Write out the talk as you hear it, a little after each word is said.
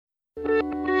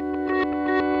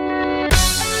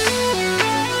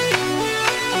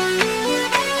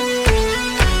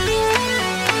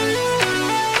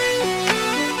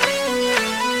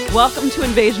Welcome to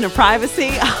Invasion of Privacy.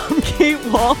 I'm Kate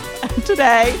Wolf, and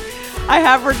today I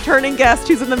have returning guest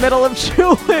who's in the middle of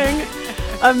chewing.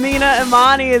 Amina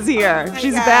Imani is here. Hey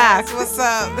She's guys, back. What's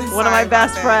up? One of my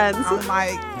best friends. I'm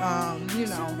like, you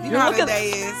know how the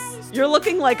day is. You're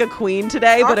looking like a queen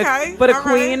today, but Okay, a all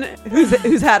queen right.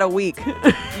 who's had a week.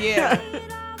 Yeah.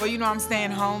 Well, I'm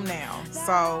staying home now,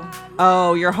 so.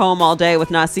 Oh, you're home all day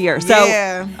with Nasir. So,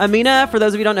 Yeah. Amina, for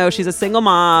those of you who don't know, she's a single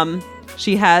mom.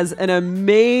 She has an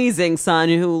amazing son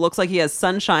who looks like he has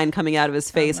sunshine coming out of his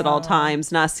face at all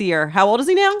times. Nasir, how old is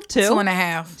he now? 2?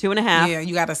 2.5. 2.5. Yeah,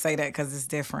 you got to say that because it's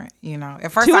different.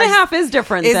 At first, 2.5 is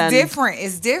different. It's than, different.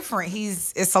 It's different.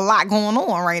 It's a lot going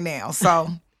on right now, so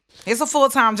it's a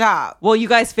full-time job. Well, you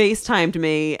guys FaceTimed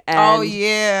me. And Oh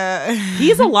yeah.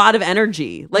 he's a lot of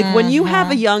energy. Like when you have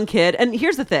a young kid, and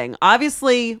here's the thing.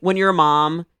 Obviously, when you're a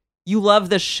mom, you love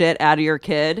the shit out of your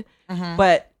kid,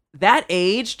 but that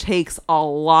age takes a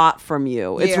lot from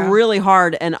you. It's Yeah. really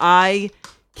hard. And I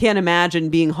can't imagine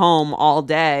being home all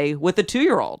day with a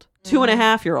 2-year-old,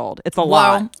 2.5-year-old. It's a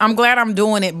lot. Well, I'm glad I'm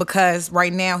doing it because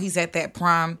right now he's at that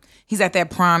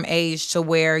prime age to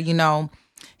where,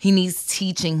 he needs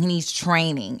teaching, he needs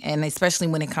training. And especially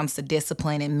when it comes to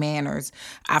discipline and manners,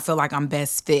 I feel like I'm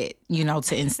best fit,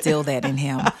 to instill that in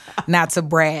him. Not to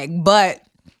brag, but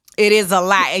it is a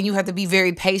lot, and you have to be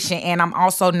very patient. And I'm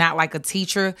also not like a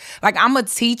teacher. Like I'm a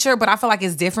teacher, but I feel like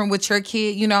it's different with your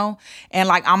kid, And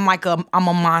like I'm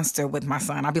a monster with my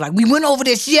son. I'll be like, we went over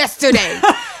this yesterday.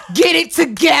 Get it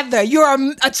together. You're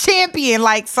a champion.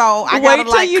 Like so, I gotta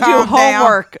Wait till you do calm down.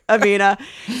 homework, Amina.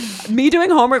 Me doing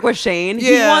homework with Shane,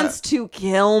 he Yeah. wants to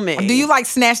kill me. Do you like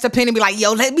snatch the pen and be like,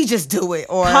 yo, let me just do it?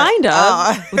 Or Kind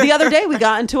of. The other day we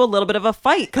got into a little bit of a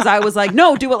fight because I was like,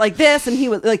 no, do it like this. And he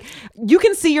was like, you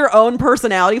can see your own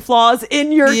personality flaws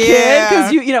in your kid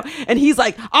because and he's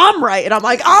like, I'm right. And I'm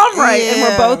like, I'm right. And we're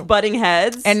Yeah. both butting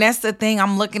heads. And that's the thing.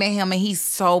 I'm looking at him and he's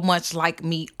so much like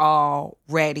me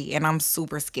already. And I'm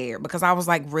super scared because I was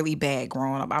like really bad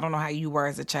growing up. I don't know how you were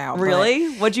as a child. but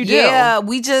Really? What'd you do? Yeah,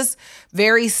 we just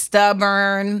very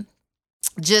stubborn,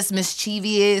 just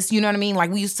mischievous. You know what I mean? Like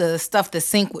we used to stuff the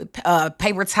sink with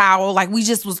paper towel. Like we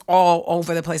just was all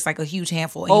over the place, like a huge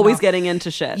handful. you Always know? getting into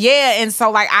shit. Yeah, and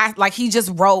so he just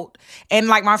wrote, and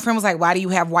like my friend was like, "Why do you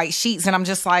have white sheets?" And I'm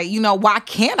just like, why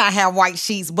can't I have white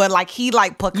sheets? But like he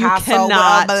like Picasso with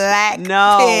a black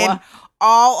pen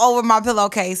all over my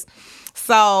pillowcase.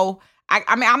 So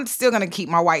I mean, I'm still gonna keep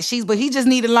my white sheets, but he just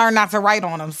need to learn not to write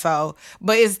on them. So,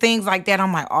 but it's things like that.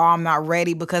 I'm like, oh, I'm not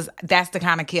ready because that's the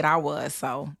kind of kid I was.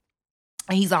 So.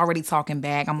 And he's already talking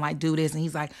back. I'm like, do this. And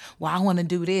he's like, well, I want to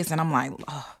do this. And I'm like,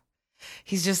 oh,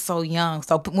 he's just so young.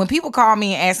 So when people call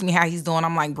me and ask me how he's doing,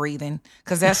 I'm like breathing.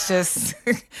 Because that's just,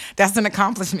 that's an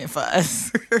accomplishment for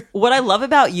us. What I love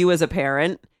about you as a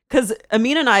parent, because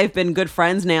Amina and I have been good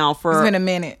friends now for It's been a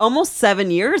minute. almost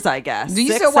 7 years, I guess. Do you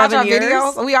 6, still watch 7 our years?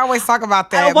 videos? We always talk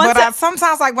about that. Once But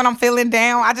sometimes like when I'm feeling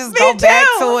down, I just Me go back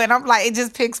too. to it. And I'm like, it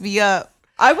just picks me up.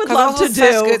 I would 'Cause love to those were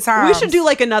such do. good times. We should do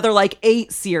like another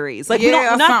 8 series. Like we Yeah,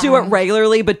 don't not do it something.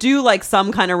 regularly, but do like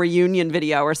some kind of reunion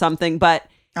video or something. But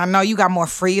I know you got more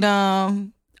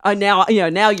freedom. now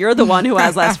you're the one who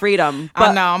has less freedom. I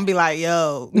But know. I'm be like,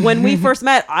 yo. when we first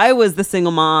met, I was the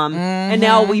single mom, and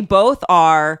now we both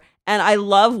are. And I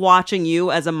love watching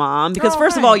you as a mom because Oh,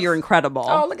 first of all, thanks. you're incredible,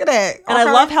 Oh, look at that. and I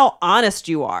Okay. love how honest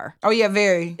you are. Oh, yeah,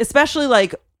 very. Especially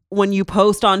like when you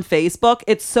post on Facebook,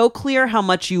 it's so clear how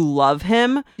much you love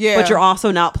him, Yeah. but you're also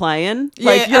not playing.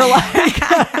 Like Yeah. you're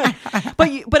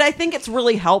like, but I think it's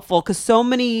really helpful because so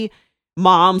many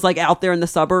moms like out there in the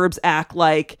suburbs act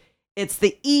like it's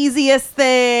the easiest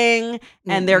thing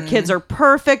and their kids are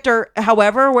perfect or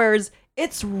however, whereas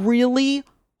it's really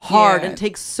hard Yeah. and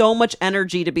takes so much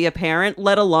energy to be a parent,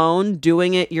 let alone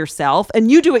doing it yourself.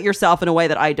 And you do it yourself in a way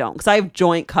that I don't because I have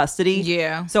joint custody.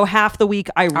 Yeah. So half the week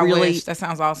I I really wish. That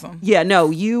sounds awesome. yeah,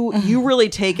 no, you really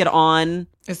take it on.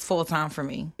 It's full time for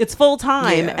me. It's full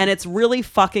time Yeah. and it's really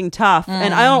fucking tough.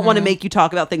 And I don't want to make you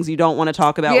talk about things you don't want to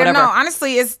talk about, Yeah, whatever. no,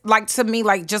 honestly, it's like to me,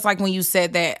 like just like when you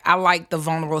said that, I like the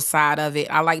vulnerable side of it.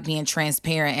 I like being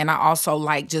transparent. And I also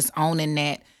like just owning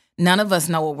that none of us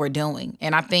know what we're doing.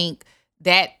 And I think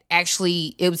that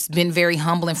actually, it's been very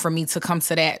humbling for me to come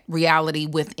to that reality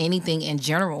with anything in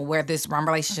general, whether it's my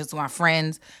relationships with my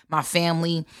friends, my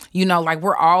family, like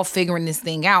we're all figuring this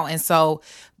thing out. And so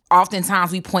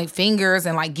oftentimes we point fingers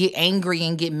and like get angry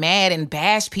and get mad and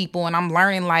bash people. And I'm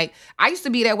learning like, I used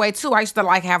to be that way too. I used to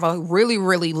like have a really,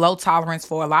 really low tolerance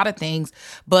for a lot of things.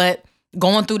 But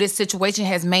going through this situation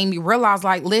has made me realize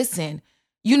like, listen,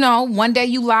 you know, one day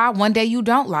you lie, one day you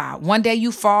don't lie. One day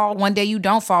you fall, one day you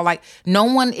don't fall. Like, no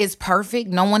one is perfect.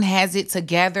 No one has it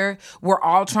together. We're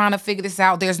all trying to figure this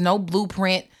out. There's no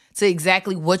blueprint to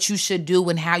exactly what you should do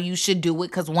and how you should do it,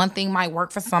 because one thing might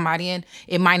work for somebody and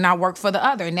it might not work for the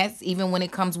other. And that's even when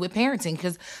it comes with parenting,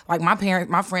 because like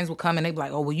my friends would come and they'd be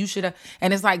like, oh, well, you should have.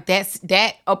 And it's like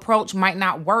that approach might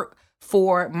not work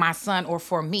for my son or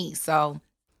for me. So,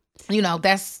 you know,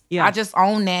 I just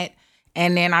own that.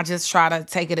 And then I just try to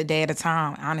take it a day at a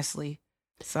time, honestly.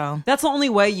 So that's the only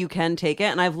way you can take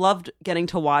it. And I've loved getting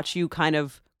to watch you kind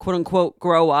of, quote unquote,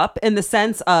 grow up in the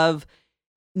sense of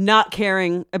not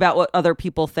caring about what other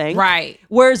people think. Right.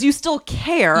 Whereas you still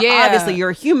care. Yeah. Obviously, you're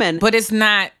a human. But it's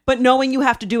not. But knowing you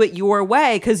have to do it your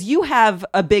way, because you have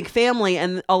a big family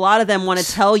and a lot of them want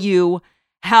to tell you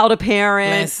how to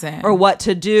parent or what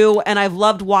to do. And I've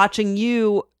loved watching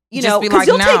you, you know, because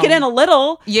you'll take it in a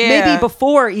little. Yeah. Maybe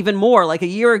before even more, like a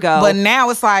year ago. But now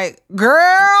it's like,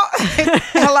 girl,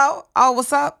 hello? Oh,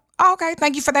 what's up? Oh, okay,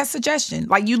 thank you for that suggestion.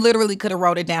 Like, you literally could have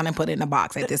wrote it down and put it in a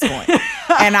box at this point.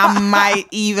 And I might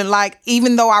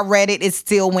even though I read it, it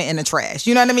still went in the trash.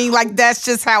 You know what I mean? Like, that's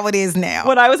just how it is now.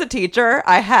 When I was a teacher,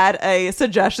 I had a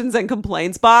suggestions and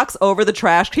complaints box over the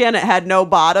trash can. It had no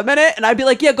bottom in it. And I'd be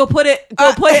like, yeah, go put it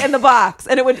in the box.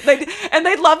 And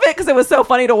they'd love it because it was so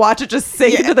funny to watch it just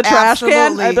sink into the trash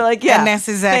can. I'd be like, yeah, and that's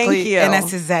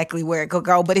exactly where it could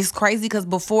go. But it's crazy because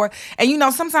before, and you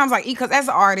know, sometimes like, because as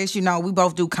an artist, you know, we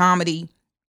both do comedy.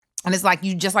 And it's like,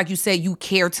 just like you said, you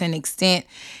care to an extent.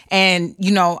 And,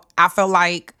 you know, I feel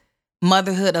like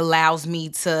motherhood allows me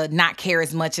to not care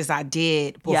as much as I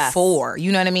did before. Yes.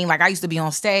 You know what I mean? Like, I used to be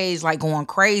on stage, like, going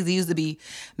crazy. It used to be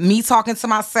me talking to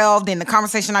myself, then the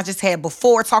conversation I just had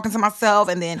before talking to myself,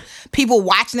 and then people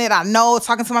watching it, I know,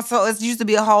 talking to myself. It used to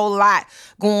be a whole lot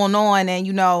going on. And,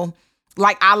 you know,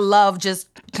 like, I love just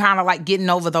kind of like getting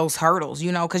over those hurdles,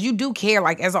 you know, because you do care.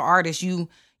 Like, as an artist, you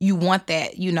want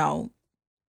that, you know,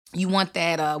 you want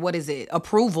that,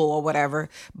 approval or whatever,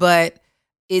 but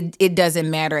it doesn't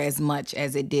matter as much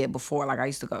as it did before. Like, I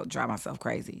used to go drive myself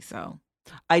crazy. So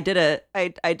I did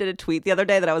a tweet the other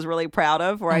day that I was really proud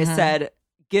of where I said,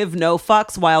 give no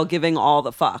fucks while giving all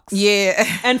the fucks. Yeah.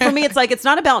 And for me, it's like, it's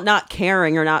not about not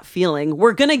caring or not feeling.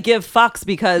 We're going to give fucks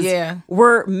because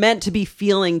we're meant to be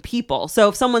feeling people. So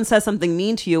if someone says something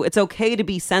mean to you, it's okay to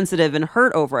be sensitive and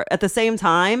hurt over it. At the same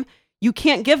time, you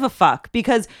can't give a fuck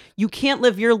because you can't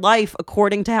live your life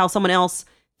according to how someone else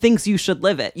thinks you should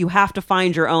live it. You have to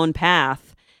find your own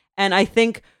path. And I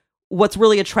think what's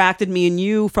really attracted me and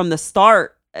you from the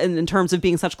start, and in terms of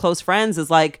being such close friends, is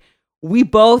like, we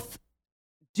both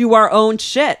do our own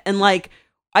shit. And like,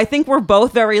 I think we're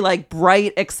both very like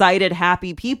bright, excited,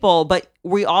 happy people, but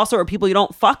we also are people you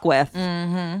don't fuck with.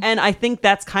 Mm-hmm. And I think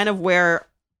that's kind of where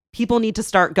people need to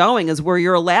start going, is where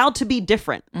you're allowed to be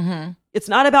different. Mm-hmm. It's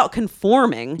not about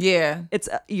conforming. Yeah. It's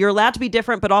you're allowed to be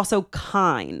different, but also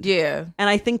kind. Yeah. And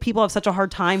I think people have such a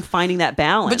hard time finding that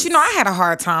balance. But you know, I had a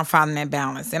hard time finding that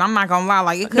balance. And I'm not going to lie,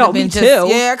 like, it could have been just,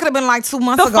 it could have been like 2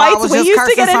 months ago. I was just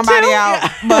cursing somebody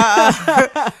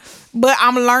out. But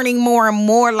I'm learning more and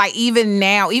more, like, even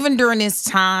now, even during this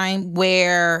time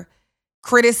where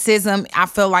criticism, I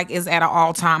feel like, is at an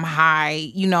all-time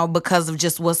high, you know, because of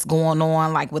just what's going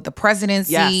on, like with the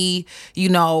presidency, you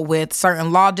know, with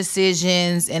certain law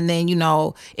decisions, and then, you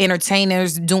know,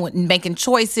 entertainers making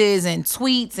choices and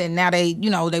tweets, and now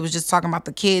they was just talking about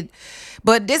the kid.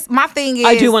 But my thing is,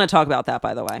 I do want to talk about that,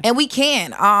 by the way. And we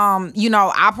can. You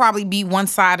know, I'll probably be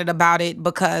one-sided about it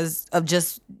because of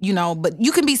just, you know, but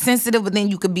you can be sensitive, but then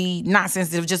you could be not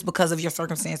sensitive just because of your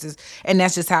circumstances, and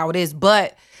that's just how it is.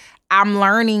 But I'm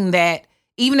learning that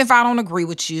even if I don't agree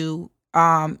with you,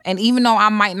 and even though I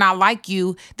might not like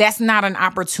you, that's not an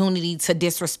opportunity to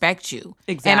disrespect you.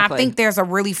 Exactly. And I think there's a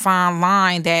really fine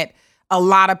line that a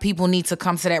lot of people need to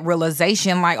come to that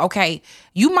realization. Like, okay,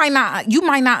 you might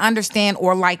not understand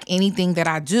or like anything that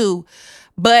I do,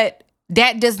 but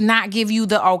that does not give you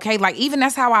the okay. Like, even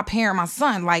that's how I parent my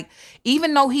son. Like,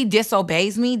 even though he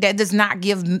disobeys me, that does not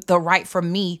give the right for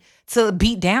me to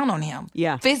beat down on him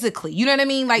physically. You know what I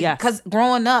mean? Like, because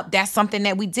growing up, that's something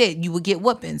that we did. You would get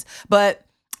whoopings. But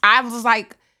I was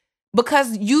like,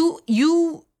 because you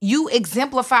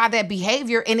exemplify that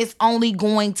behavior, and it's only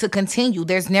going to continue.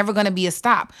 There's never going to be a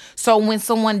stop. So when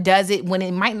someone does it, when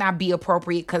it might not be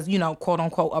appropriate, because, you know, quote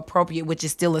unquote appropriate, which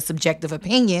is still a subjective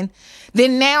opinion,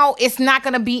 then now it's not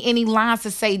going to be any lines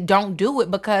to say don't do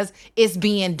it because it's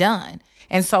being done.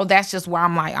 And so that's just where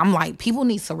I'm like, people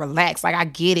need to relax. Like, I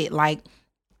get it. Like,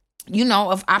 you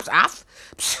know, if it's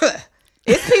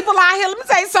people out here. Let me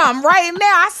tell you something. Right now,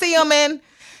 I see them, and,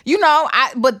 you know,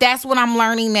 but that's what I'm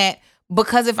learning, that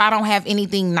because if I don't have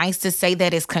anything nice to say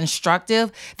that is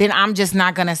constructive, then I'm just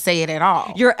not going to say it at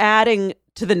all. You're adding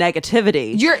to the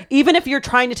negativity. Even if you're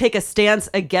trying to take a stance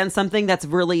against something that's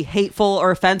really hateful or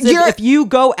offensive, if you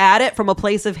go at it from a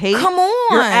place of hate, come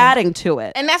on, you're adding to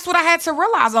it. And that's what I had to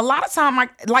realize. A lot of time,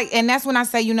 and that's when I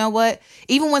say, you know what?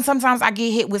 Even when sometimes I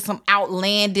get hit with some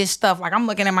outlandish stuff, like I'm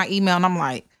looking at my email and I'm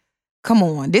like, come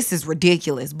on, this is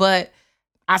ridiculous. But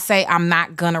I say I'm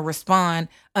not going to respond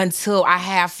until I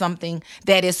have something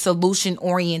that is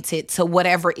solution-oriented to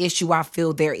whatever issue I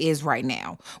feel there is right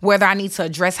now. Whether I need to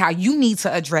address how you need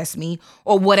to address me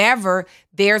or whatever,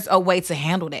 there's a way to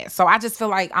handle that. So I just feel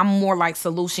like I'm more like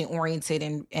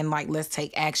solution-oriented and like, let's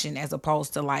take action as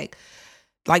opposed to like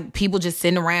people just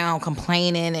sitting around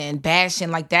complaining and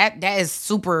bashing. Like that is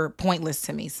super pointless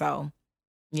to me. So,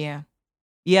 yeah.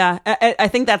 Yeah, I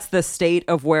think that's the state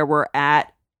of where we're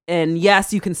at. And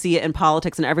yes, you can see it in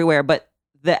politics and everywhere, but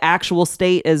the actual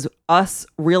state is us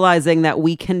realizing that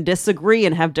we can disagree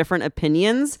and have different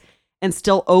opinions and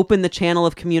still open the channel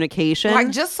of communication.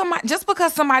 Like just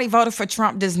because somebody voted for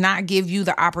Trump does not give you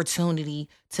the opportunity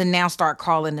to now start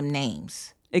calling them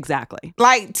names. Exactly.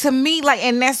 Like to me,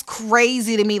 and that's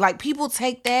crazy to me. Like people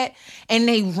take that and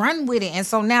they run with it. And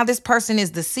so now this person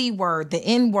is the C word, the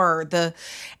N word,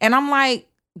 and I'm like,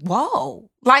 whoa.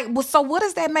 Like, well, so what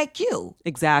does that make you?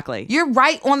 Exactly. You're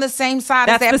right on the same side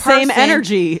as that person. That's the same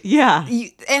energy. Yeah.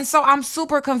 And so I'm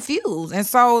super confused. And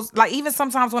so, like, even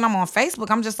sometimes when I'm on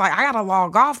Facebook, I'm just like, I got to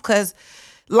log off because,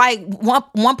 like,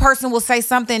 one person will say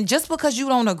something. Just because you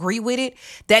don't agree with it,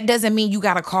 that doesn't mean you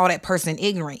got to call that person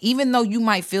ignorant. Even though you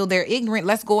might feel they're ignorant,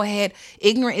 let's go ahead.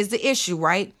 Ignorant is the issue,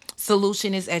 right?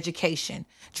 Solution is education.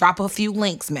 Drop a few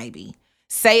links, maybe.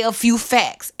 Say a few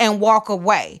facts and walk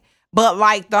away. But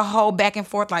like the whole back and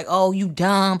forth, like, oh, you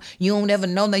dumb, you don't ever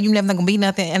know that, you never gonna be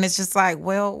nothing. And it's just like,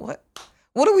 well,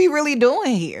 what are we really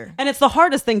doing here? And it's the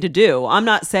hardest thing to do. I'm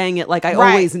not saying it like I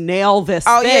always nail this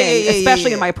thing,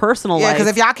 especially in my personal life. Yeah, because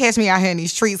if y'all catch me out here in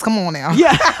these streets, come on now.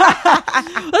 Yeah. That's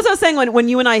what I was saying. When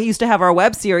you and I used to have our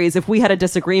web series, if we had a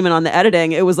disagreement on the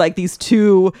editing, it was like these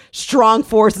two strong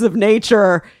forces of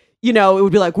nature. You know, it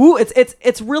would be like, woo,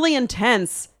 it's really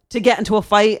intense to get into a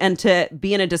fight and to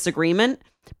be in a disagreement.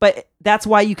 But that's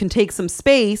why you can take some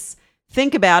space,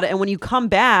 think about it, and when you come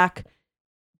back,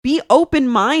 be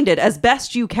open-minded as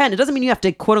best you can. It doesn't mean you have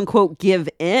to, quote-unquote, give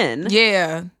in.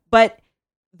 Yeah. But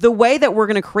the way that we're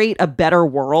going to create a better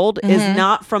world is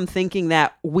not from thinking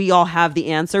that we all have the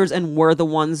answers and we're the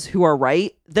ones who are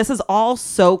right. This is all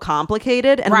so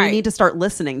complicated, and we need to start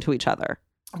listening to each other.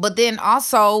 But then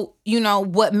also, you know,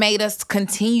 what made us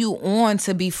continue on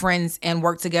to be friends and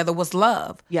work together was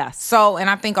love. Yes. So, and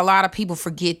I think a lot of people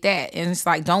forget that. And it's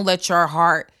like, don't let your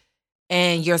heart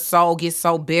and your soul get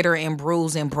so bitter and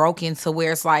bruised and broken to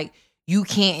where it's like you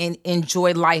can't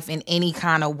enjoy life in any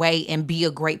kind of way and be a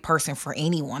great person for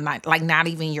anyone, not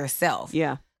even yourself.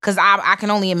 Yeah. Because I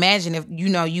can only imagine if, you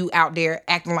know, you out there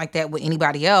acting like that with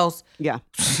anybody else. Yeah.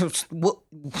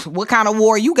 what kind of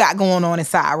war you got going on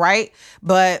inside, right?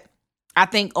 But I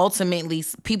think ultimately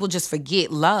people just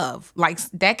forget love. Like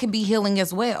that could be healing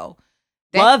as well.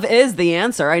 Love is the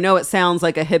answer. I know it sounds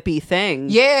like a hippie thing.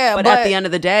 Yeah. But at the end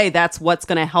of the day, that's what's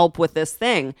going to help with this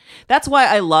thing. That's why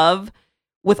I love,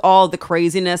 with all the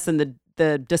craziness and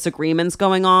the disagreements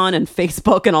going on and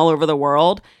Facebook and all over the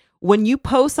world, when you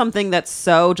post something that's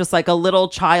so just like a little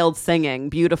child singing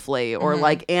beautifully or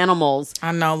like animals,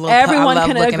 I know everyone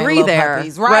can agree there,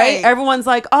 puppies, right? Everyone's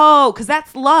like, oh, because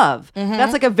that's love.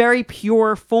 That's like a very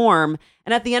pure form.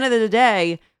 And at the end of the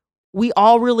day, we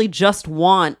all really just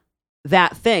want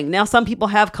that thing. Now, some people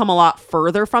have come a lot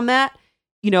further from that.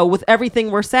 You know, with everything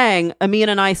we're saying, Amin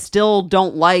and I still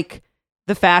don't like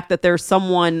the fact that there's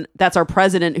someone that's our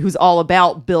president who's all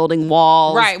about building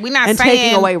walls, right? We're not and saying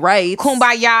taking away rights,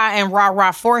 kumbaya and rah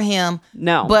rah for him.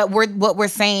 No, but what we're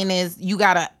saying is you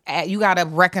gotta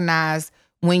recognize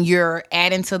when you're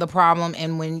adding to the problem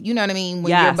and when you know what I mean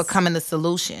when you're becoming the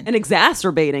solution and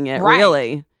exacerbating it. Right.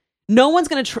 Really, no one's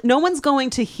going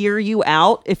to hear you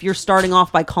out if you're starting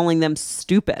off by calling them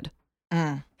stupid.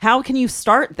 How can you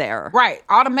start there? Right,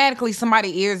 automatically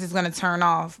somebody's ears is gonna turn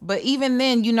off. But even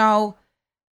then, you know.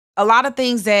 A lot of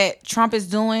things that Trump is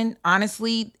doing,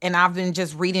 honestly, and I've been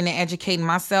just reading and educating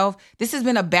myself, this has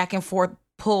been a back and forth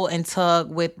pull and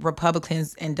tug with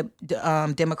Republicans and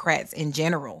Democrats in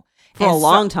general. For a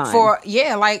long time.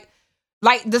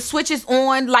 Like the switch is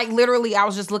on, like literally I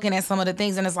was just looking at some of the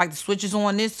things and it's like the switch is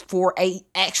on this for 8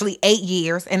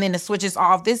 years and then the switch is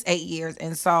off this 8 years.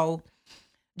 And so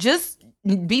just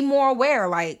be more aware,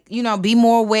 like, you know, be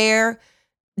more aware,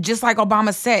 just like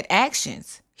Obama said,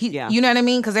 actions. You know what I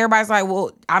mean? Because everybody's like,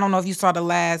 well, I don't know if you saw the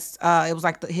last, it was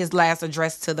like his last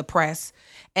address to the press.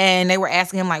 And they were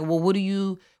asking him like, well, what do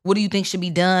you think should be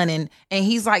done? And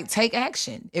he's like, take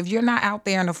action. If you're not out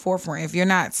there in the forefront, if you're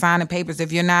not signing papers,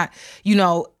 if you're not,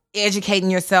 educating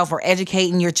yourself or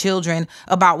educating your children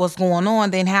about what's going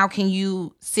on, then how can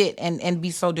you sit and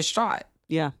be so distraught?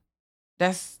 Yeah.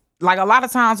 That's like a lot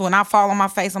of times when I fall on my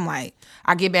face, I'm like,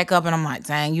 I get back up and I'm like,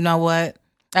 dang, you know what?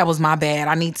 That was my bad.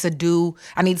 I need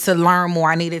to learn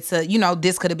more. I needed to,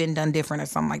 this could have been done different or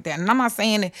something like that. And I'm not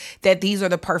saying that these are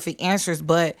the perfect answers,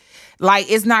 but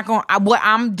like, it's not going, what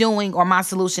I'm doing or my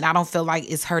solution, I don't feel like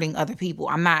it's hurting other people.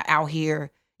 I'm not out here,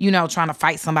 trying to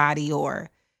fight somebody or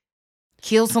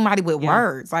kill somebody with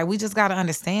words. Like, we just got to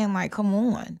understand, like, come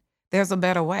on, there's a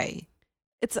better way.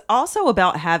 It's also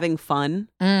about having fun,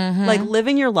 like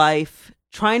living your life,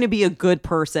 trying to be a good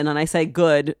person. And I say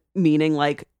good, meaning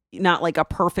like, not like a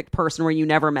perfect person where you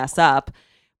never mess up,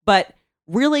 but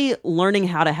really learning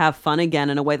how to have fun again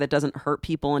in a way that doesn't hurt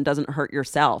people and doesn't hurt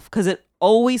yourself. Because it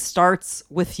always starts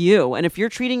with you. And if you're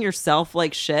treating yourself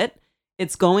like shit,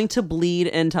 it's going to bleed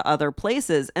into other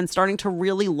places, and starting to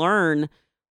really learn,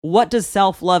 what does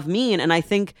self-love mean? And I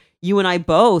think you and I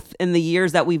both, in the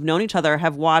years that we've known each other,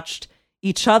 have watched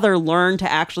each other learn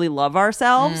to actually love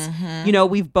ourselves.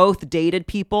 We've both dated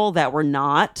people that were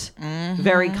not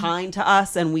very kind to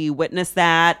us, and we witnessed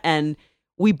that. And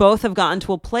we both have gotten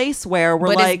to a place where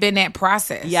we're it's been that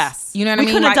process. Yes. You know what I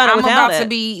mean? Couldn't have done it without I'm about to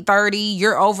be 30.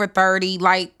 You're over 30.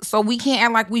 Like, so we can't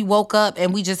act like we woke up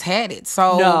and we just had it.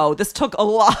 So no, this took a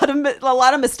lot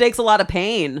of mistakes, a lot of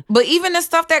pain. But even the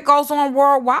stuff that goes on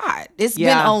worldwide, it's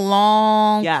been a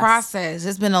long process.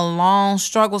 It's been a long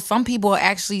struggle. Some people are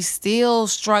actually still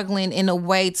struggling in a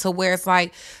way to where it's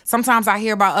like, sometimes I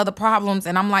hear about other problems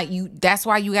and I'm like, that's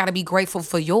why you got to be grateful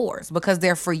for yours, because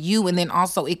they're for you. And then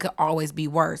also it could always be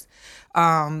worse.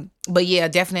 But yeah,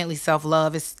 definitely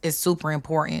self-love is super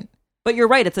important. But you're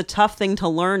right. It's a tough thing to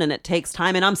learn, and it takes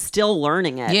time, and I'm still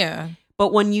learning it. Yeah.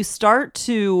 But when you start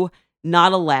to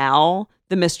not allow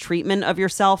the mistreatment of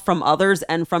yourself from others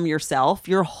and from yourself,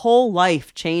 your whole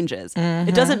life changes.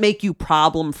 It doesn't make you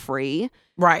problem free.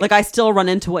 Right. Like, I still run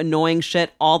into annoying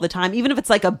shit all the time, even if it's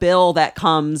like a bill that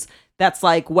comes that's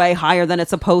like way higher than it's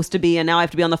supposed to be, and now I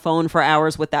have to be on the phone for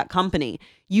hours with that company.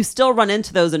 You still run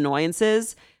into those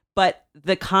annoyances, but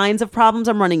the kinds of problems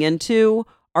I'm running into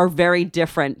are very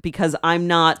different because I'm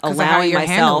not allowing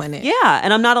myself. Yeah,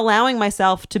 and I'm not allowing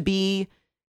myself to be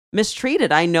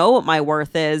mistreated. I know what my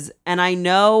worth is, and I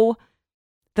know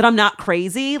that I'm not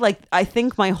crazy. Like, I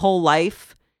think my whole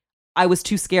life I was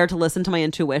too scared to listen to my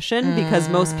intuition because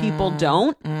most people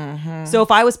don't. So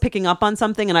if I was picking up on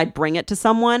something and I'd bring it to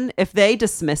someone, if they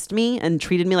dismissed me and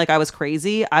treated me like I was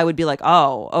crazy, I would be like,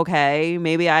 oh, okay,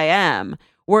 maybe I am.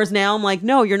 Whereas now I'm like,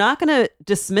 no, you're not going to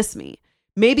dismiss me.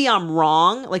 Maybe I'm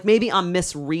wrong. Like, maybe I'm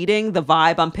misreading the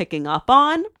vibe I'm picking up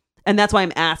on. And that's why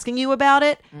I'm asking you about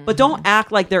it. But don't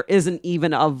act like there isn't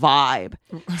even a vibe.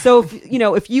 So,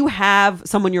 if you have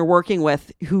someone you're working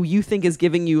with who you think is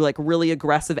giving you like really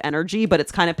aggressive energy, but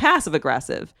it's kind of passive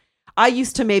aggressive. I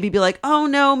used to maybe be like, oh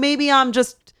no, maybe I'm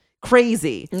just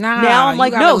crazy. Now I'm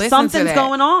like, no, something's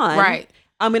going on. Right.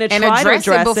 I'm going to try to address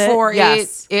it before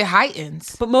it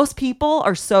heightens. But most people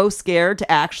are so scared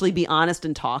to actually be honest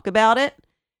and talk about it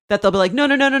that they'll be like,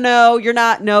 no, you're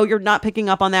not picking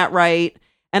up on that right.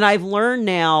 And I've learned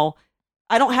now,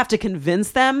 I don't have to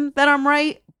convince them that I'm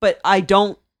right, but I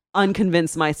don't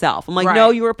unconvince myself. I'm like, no,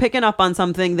 you were picking up on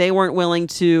something. They weren't willing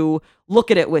to look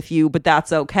at it with you, but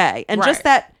that's okay. And just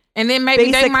that. And then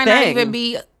maybe they might not even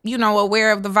be,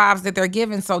 aware of the vibes that they're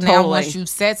giving. So now once you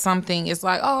said something, it's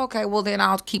like, oh, okay, well then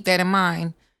I'll keep that in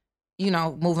mind,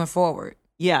 moving forward.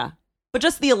 Yeah. But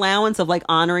just the allowance of like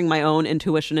honoring my own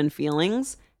intuition and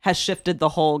feelings has shifted the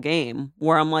whole game,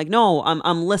 where I'm like, no,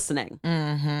 I'm listening.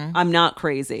 I'm not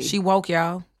crazy. She woke,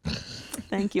 y'all.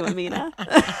 Thank you, Amina.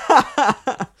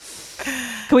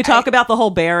 Can we talk about the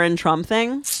whole Barron Trump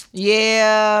thing?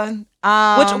 Yeah.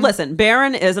 Which, listen,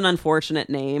 Barron is an unfortunate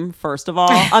name, first of all.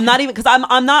 I'm not even, because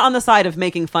I'm not on the side of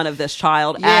making fun of this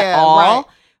child at all. Right.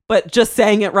 But just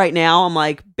saying it right now, I'm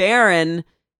like, Barron,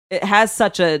 it has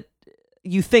such a,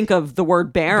 you think of the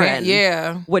word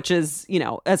barren, which is,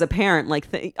 as a parent, like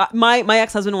my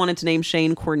ex-husband wanted to name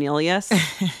Shane Cornelius.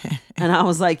 And I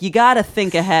was like, you got to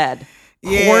think ahead.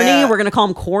 Corny. We're going to call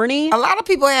him corny. A lot of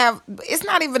people it's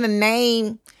not even a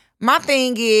name. My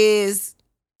thing is,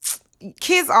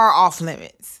 kids are off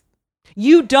limits.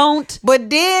 You don't. But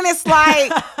then it's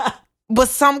like, but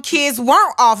some kids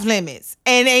weren't off limits.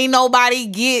 And ain't nobody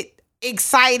get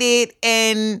excited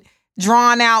and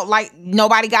drawn out, like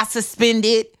nobody got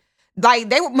suspended. Like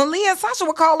Malia and Sasha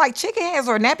were called like chicken heads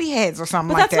or nappy heads or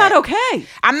something like that. But that's not okay.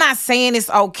 I'm not saying it's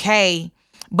okay,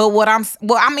 but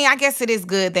I guess it is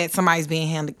good that somebody's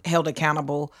being held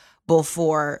accountable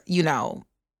before,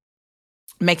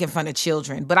 making fun of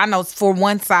children. But I know for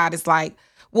one side, it's like,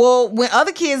 well, when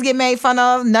other kids get made fun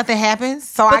of, nothing happens.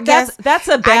 So I guess that's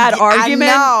a bad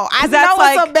argument. I know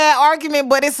it's a bad argument,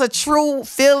 but it's a true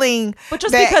feeling. But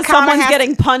just because someone's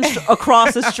getting punched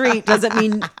across the street doesn't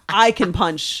mean I can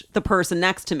punch the person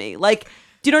next to me. Like,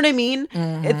 do you know what I mean?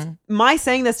 Mm-hmm. It's my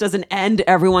saying this doesn't end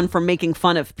everyone from making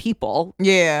fun of people.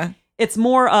 Yeah. It's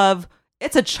more of,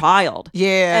 it's a child.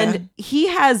 Yeah. And he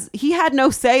had no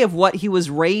say of what he was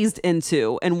raised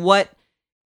into and what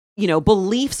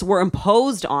beliefs were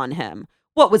imposed on him.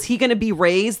 What was he going to be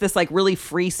raised this like really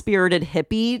free-spirited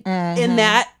hippie in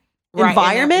that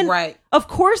environment? Right. Of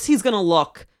course he's going to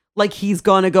look like he's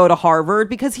going to go to Harvard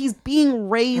because he's being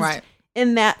raised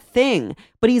in that thing.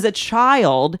 But he's a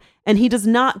child and he does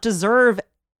not deserve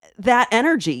that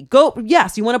energy.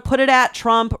 Yes, you want to put it at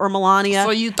Trump or Melania.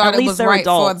 So you thought it was right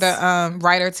for the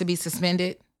writer to be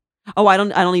suspended? Oh, I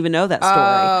don't even know that story.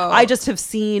 I just have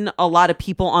seen a lot of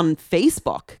people on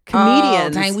Facebook,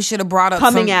 comedians. Dang, we should have brought up we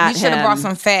should have brought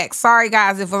some facts. Sorry,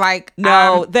 guys, if we're like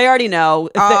no, they already know.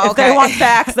 If they want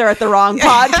facts, they're at the wrong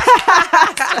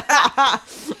podcast.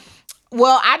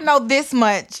 Well, I know this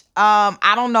much.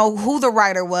 I don't know who the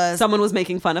writer was. Someone was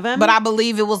making fun of him, but I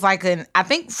believe it was like I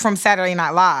think from Saturday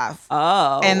Night Live.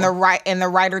 Oh, and the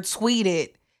writer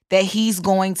tweeted that he's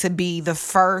going to be the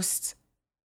first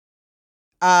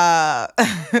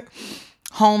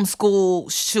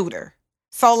homeschool shooter.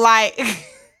 So like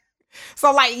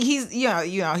he's he's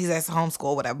at homeschool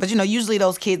or whatever. But usually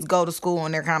those kids go to school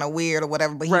and they're kind of weird or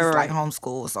whatever. But he's like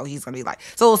homeschool, so he's gonna be like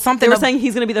so something. They were saying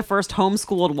he's gonna be the first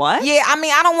homeschooled what? Yeah, I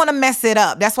mean I don't want to mess it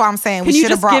up. That's why I'm saying we should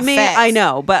have brought facts. I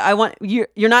know, but I want you're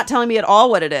not telling me at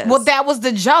all what it is. Well, that was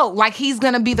the joke. Like he's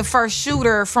gonna be the first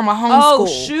shooter from a homeschool. Oh,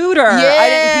 shooter! Yeah. I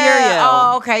didn't hear you.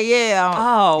 Oh, okay, yeah.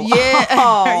 Oh, yeah,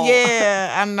 oh.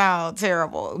 yeah. I know,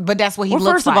 terrible. But that's what he looks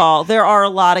like. First of all, there are a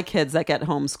lot of kids that get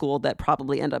homeschooled that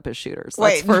probably end up as shooters.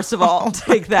 Let's first of all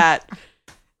take that.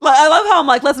 I love how I'm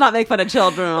like, let's not make fun of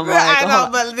children. I'm like, I know,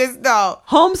 but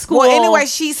homeschool. Well, anyway,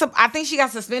 I think she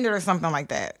got suspended or something like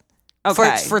that.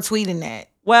 Okay, for tweeting that.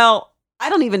 Well, I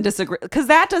don't even disagree because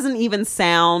that doesn't even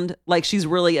sound like she's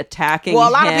really attacking him. Well,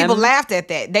 a lot of people laughed at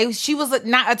that. She was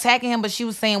not attacking him, but she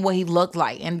was saying what he looked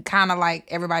like, and kind of like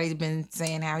everybody's been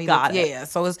saying how he looked. Yeah,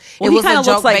 so it was kind a of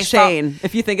joke looks like Shane.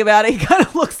 If you think about it, he kind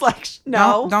of looks like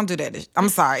don't do that. I'm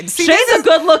sorry. See, Shane's a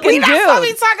good-looking dude. We're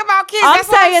not talking about kids. I'm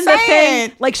saying the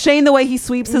thing, like Shane, the way he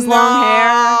sweeps his long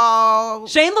hair.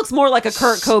 Shane looks more like a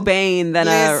Kurt Cobain than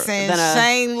a.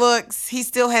 Shane looks. He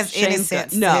still has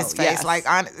innocence in his face. Yes. Like,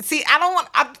 see, I don't want.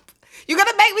 You're going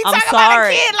to make me talk about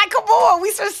a kid? Like, come on.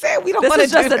 We just said we don't want to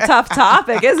do that. This is just a tough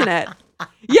topic, isn't it?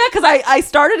 Yeah, because I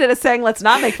started it as saying, let's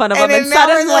not make fun of him. And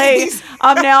suddenly,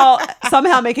 I'm now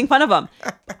somehow making fun of him.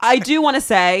 I do want to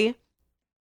say,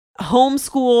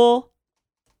 homeschool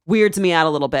weirds me out a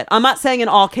little bit. I'm not saying in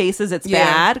all cases it's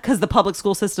bad, because the public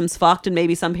school system's fucked, and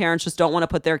maybe some parents just don't want to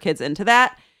put their kids into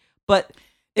that. But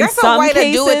in some cases,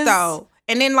 to do it, though.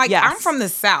 And then, I'm from the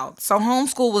South, so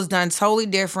homeschool was done totally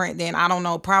different than, I don't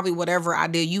know, probably whatever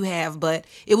idea you have, but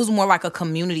it was more like a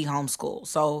community homeschool.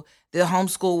 So the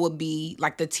homeschool would be,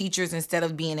 like, the teachers, instead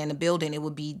of being in a building, it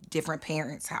would be different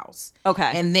parents' house.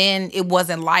 Okay. And then it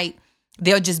wasn't like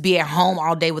they'll just be at home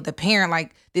all day with the parent.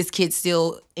 Like, this kid's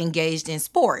still engaged in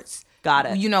sports. Got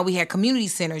it. We had community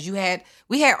centers.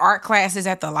 We had art classes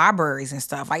at the libraries and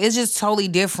stuff. Like, it's just totally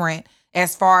different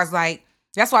as far as, like,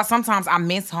 that's why sometimes I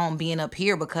miss home being up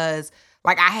here, because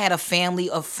like I had a family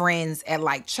of friends at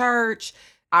like church,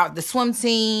 the swim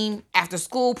team, after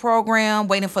school program,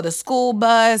 waiting for the school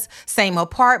bus, same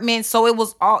apartment. So it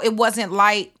wasn't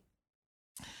like,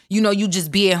 you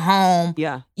just be at home,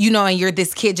 and you're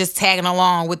this kid just tagging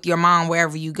along with your mom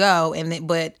wherever you go.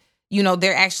 But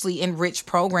they're actually enriched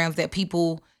programs that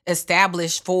people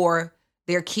establish for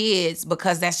their kids,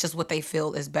 because that's just what they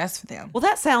feel is best for them. Well,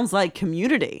 that sounds like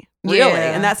community, really.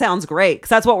 And that sounds great, because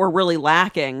that's what we're really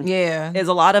lacking. Yeah. Is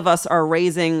a lot of us are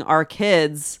raising our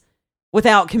kids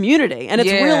without community. And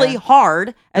it's really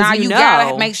hard, as now, you know.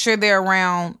 Gotta make sure they're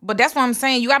around. But that's what I'm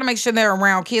saying. You got to make sure they're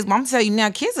around kids. But I'm telling you now,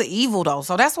 kids are evil, though.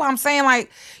 So that's why I'm saying,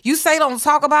 like, you say don't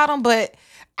talk about them, but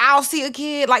I'll see a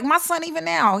kid, like my son even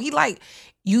now, he like,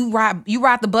 you ride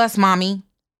the bus, mommy.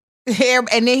 And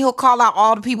then he'll call out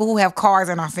all the people who have cars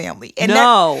in our family. And he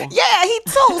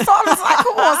too. So I'm just like,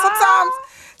 come on.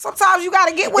 Sometimes you got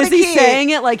to get with a kid. Is he saying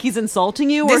it like he's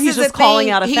insulting you, or he's just calling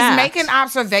out a fact? He's making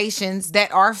observations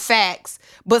that are facts,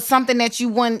 but something that you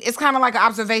wouldn't. It's kind of like an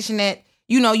observation that,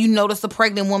 you notice a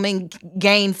pregnant woman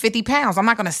gain 50 pounds. I'm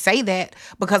not going to say that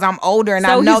because I'm older and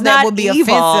I know that would be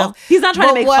offensive. He's not trying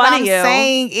to make fun of you. What I'm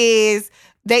saying is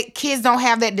that kids don't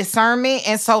have that discernment,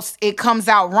 and so it comes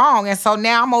out wrong. And so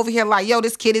now I'm over here like, yo,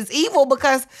 this kid is evil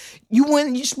because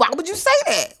why would you say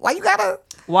that? Why you gotta...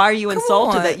 Why are you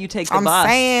insulted that you take the bus? I'm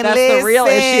saying, that's the real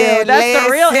issue. That's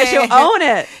the real issue. Own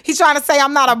it. He's trying to say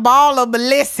I'm not a baller, but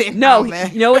listen. No,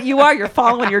 you know what you are? You're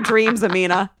following your dreams,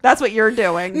 Amina. That's what you're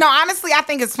doing. No, honestly, I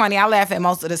think it's funny. I laugh at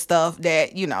most of the stuff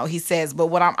that, he says, but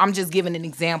what I'm just giving an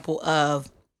example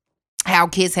of how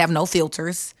kids have no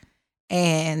filters,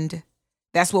 and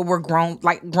that's what we're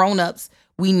grown-ups.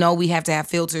 We know we have to have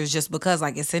filters just because,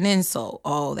 like, it's an insult.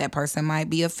 Oh, that person might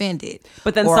be offended.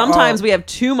 But then sometimes we have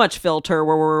too much filter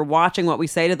where we're watching what we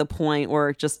say to the point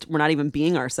where we're not even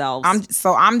being ourselves.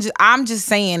 I'm just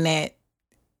saying that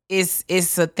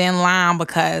it's a thin line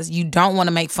because you don't want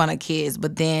to make fun of kids,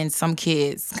 but then some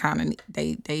kids kind of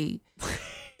they.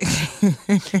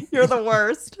 You're the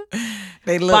worst.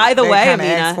 They look. By the way, Amina,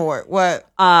 ask for it. What?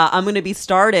 I'm going to be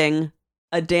starting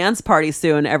a dance party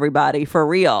soon. Everybody, for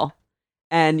real.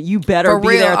 And you better be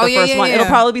there at the first one. It'll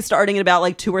probably be starting in about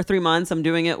like 2 or 3 months. I'm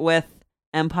doing it with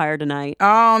Empire tonight.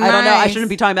 Oh, nice. I don't know. I shouldn't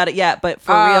be talking about it yet, but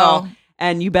for real.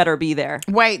 And you better be there.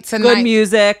 Wait, tonight. Good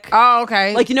music. Oh,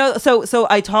 okay. Like, so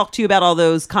I talked to you about all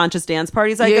those conscious dance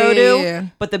parties I go to. Yeah.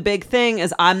 But the big thing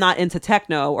is I'm not into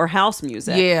techno or house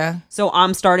music. Yeah. So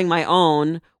I'm starting my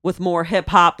own with more hip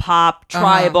hop, pop,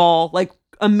 tribal, like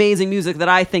amazing music that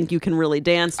I think you can really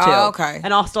dance to. Oh, okay.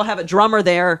 And I'll still have a drummer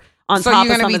there on top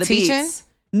of some of the beats.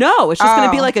 No, it's just going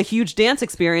to be like a huge dance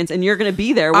experience, and you're going to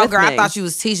be there with me. I thought you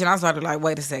was teaching. I started like,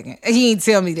 wait a second. He didn't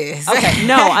tell me this. Okay,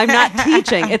 no, I'm not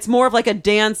teaching. It's more of like a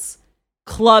dance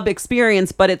club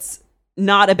experience, but it's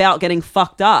not about getting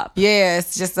fucked up. Yeah,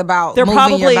 it's just about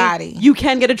moving your body. You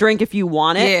can get a drink if you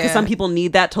want it, because some people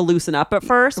need that to loosen up at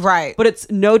first. Right. But it's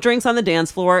no drinks on the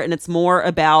dance floor, and it's more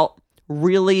about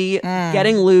really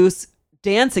getting loose,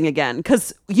 dancing again.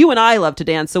 Because you and I love to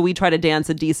dance, so we try to dance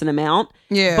a decent amount.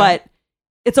 Yeah. But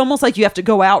it's almost like you have to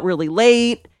go out really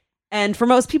late. And for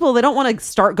most people, they don't want to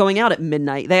start going out at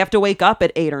midnight. They have to wake up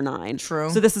at 8 or 9. True.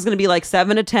 So this is going to be like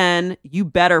 7 to 10. You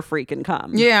better freaking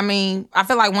come. Yeah, I mean, I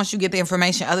feel like once you get the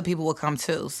information, other people will come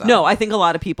too. So. No, I think a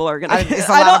lot of people are going to.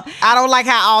 I don't like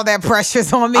how all that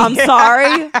pressure's on me. I'm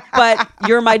sorry, but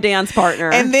you're my dance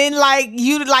partner. And then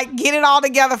you get it all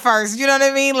together first. You know what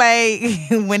I mean?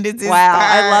 Like, when did this Wow,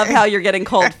 start? I love how you're getting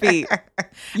cold feet.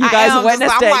 You guys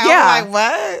witnessed it. I'm like,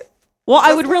 what? Well,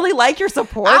 I would really like your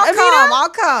support. I'll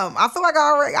come. I feel like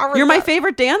I already You're my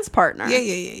favorite dance partner.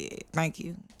 Yeah. Thank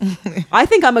you. I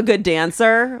think I'm a good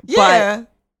dancer. Yeah.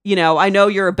 But, I know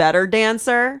you're a better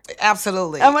dancer.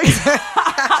 Absolutely. I'm like,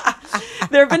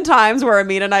 there have been times where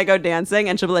Amina and I go dancing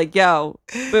and she'll be like, yo,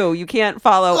 boo, you can't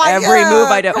follow every move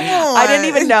I do. I didn't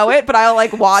even know it, but I'll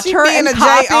watch her and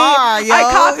copy. I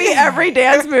copy every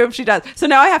dance move she does. So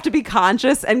now I have to be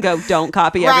conscious and go, don't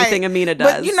copy everything Amina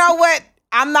does. But you know what?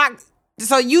 I'm not.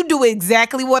 So you do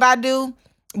exactly what I do,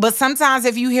 but sometimes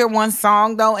if you hear one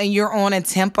song though and you're on a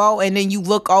tempo and then you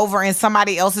look over and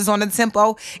somebody else is on a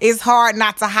tempo, it's hard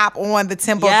not to hop on the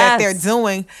tempo that they're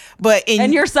doing.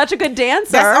 And you're such a good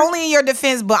dancer. That's only in your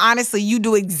defense, but honestly, you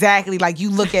do exactly like you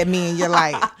look at me and you're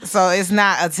like, so it's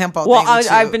not a tempo thing. Well,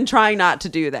 I've been trying not to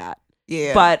do that.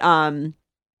 Yeah.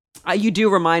 But you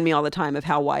do remind me all the time of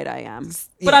how white I am.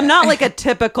 But I'm not like a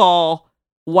typical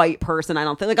white person, I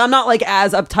don't think. I'm not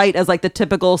as uptight as the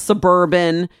typical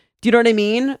suburban. Do you know what I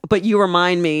mean? But you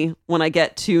remind me when I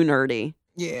get too nerdy.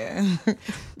 Yeah.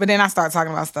 But then I start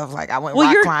talking about stuff like I went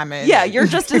rock climbing. Yeah, you're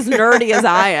just as nerdy as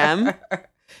I am.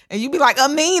 And you be like,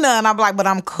 Amina, and I'm like, but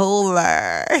I'm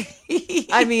cooler.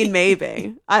 I mean,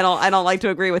 maybe. I don't like to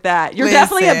agree with that. You're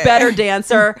definitely a better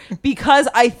dancer because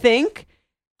I think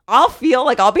I'll feel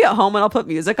like I'll be at home and I'll put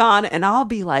music on and I'll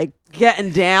be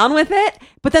getting down with it.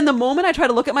 But then the moment I try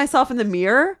to look at myself in the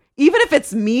mirror, even if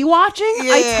it's me watching,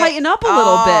 I tighten up a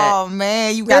little bit. Oh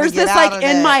man, you gotta get out of that. There's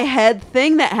this in my head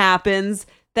thing that happens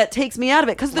that takes me out of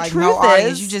it. Because the truth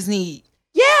is, you just need.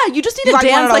 Yeah, you just need to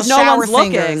dance like no one's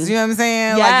looking. You know what I'm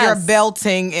saying? Yes. Like you're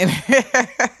belting.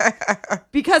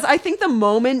 Because I think the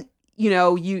moment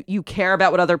you care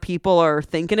about what other people are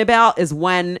thinking about is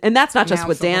when, and that's not just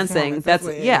with dancing. That's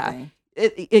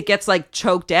it gets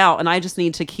choked out, and I just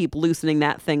need to keep loosening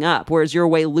that thing up. Whereas you're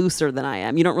way looser than I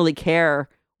am. You don't really care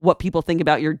what people think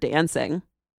about your dancing.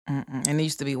 And it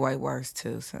used to be way worse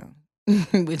too. So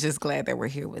we're just glad that we're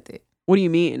here with it. What do you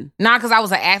mean? Nah, because I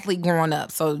was an athlete growing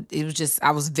up. So it was just,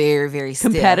 I was very, very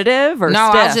stiff. Competitive or no,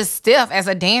 stiff? I was just stiff as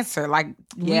a dancer. Like,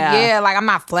 like I'm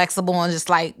not flexible and just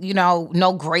like,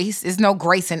 no grace. There's no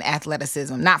grace in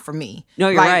athleticism. Not for me. No,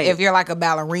 you're like, right. If you're like a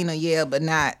ballerina, yeah, but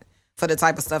not for the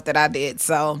type of stuff that I did.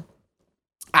 So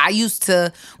I used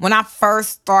to, when I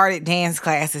first started dance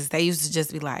classes, they used to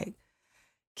just be like,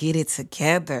 get it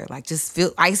together. Like, just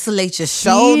isolate your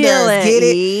shoulders. Get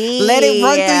it. Let it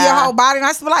run through your whole body. And I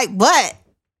used to be like, but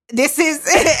this is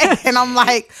it. And I'm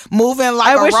like moving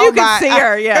like a robot. I wish you could see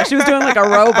her. Yeah, she was doing like a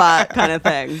robot kind of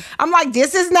thing. I'm like,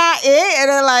 this is not it. And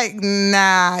they're like,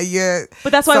 nah, yeah.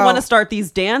 But that's why I want to start these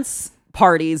dance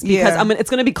parties because it's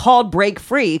going to be called Break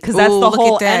Free because that's the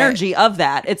whole energy of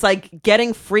that. It's like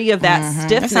getting free of that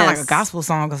stiffness. It sounds like a gospel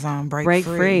song or something. Break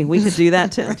free. We could do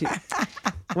that too.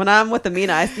 When I'm with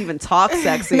Amina, I even talk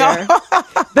sexier.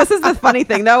 No. This is the funny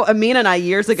thing, though. Amina and I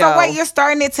years ago. So wait, you're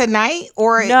starting it tonight,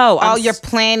 or no? You're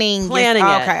planning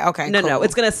it. Okay. No, cool. no,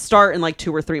 it's going to start in like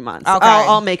 2 or 3 months. Okay,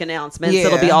 I'll make announcements.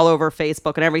 It'll be all over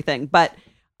Facebook and everything. But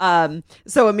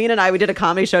so Amina and I, we did a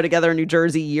comedy show together in New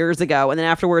Jersey years ago, and then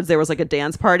afterwards there was like a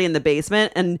dance party in the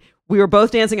basement, and we were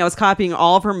both dancing. I was copying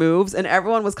all of her moves, and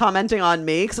everyone was commenting on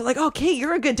me because I'm like, "Oh, Kate,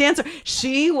 you're a good dancer."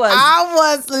 I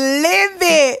was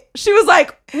livid. She was like,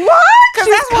 "What?" Because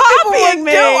that's copying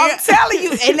me. I'm telling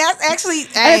you, and that's actually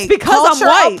it's because I'm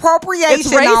white. Appropriation.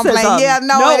 It's racism. Yeah,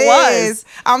 it is.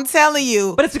 I'm telling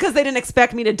you, but it's because they didn't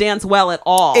expect me to dance well at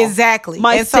all. Exactly.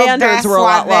 My standards were a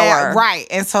lot lower. Right,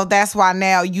 and so that's why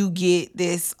now you get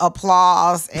this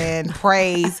applause and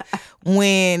praise.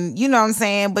 When, you know what I'm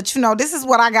saying? But, this is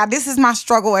what I got. This is my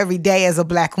struggle every day as a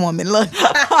Black woman. Look.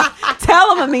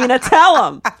 Tell them, Amina. Tell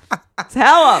them.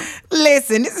 Tell them.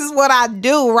 Listen, this is what I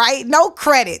do, right? No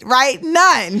credit, right?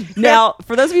 None. Now,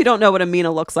 for those of you who don't know what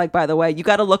Amina looks like, by the way, you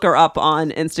got to look her up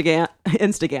on Instagram or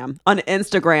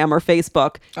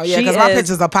Facebook. Oh, yeah, because my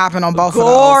pictures are popping on both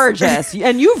gorgeous. of those.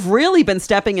 And you've really been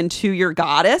stepping into your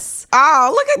goddess.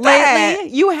 Oh, look at that.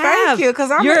 Lately. You have. Thank you, because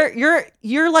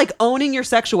you're like owning your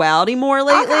sexuality more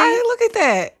lately. Okay, look at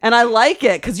that. And I like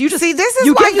it because you just see. This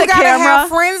is why you gotta have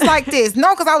friends like this.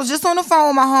 No, because I was just on the phone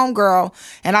with my homegirl,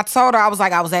 and I told her I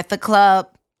was at the club,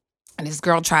 and this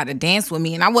girl tried to dance with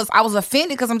me, and I was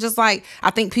offended because I'm just like,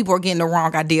 I think people are getting the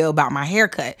wrong idea about my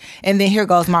haircut. And then here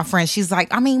goes my friend. She's like,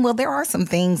 well, there are some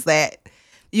things that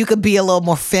you could be a little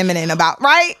more feminine about,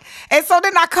 right? And so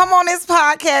then I come on this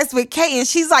podcast with Kate, and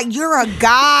she's like, you're a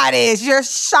goddess. You're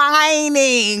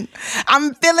shining.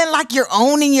 I'm feeling like you're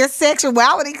owning your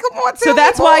sexuality. Come on, tell me So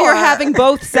that's more. why you're having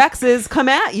both sexes come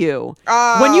at you.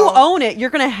 When you own it, you're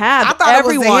going to have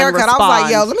everyone respond. I was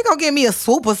like, yo, let me go get me a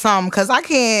swoop or something, because I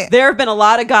can't. There have been a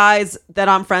lot of guys that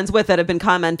I'm friends with that have been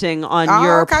commenting on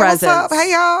your presence. What's up?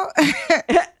 Hey, y'all.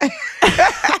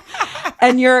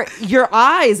 And your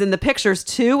eyes in the pictures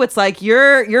too. It's like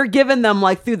you're giving them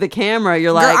like through the camera.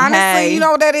 You're like, honestly, hey, you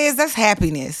know what that is? That's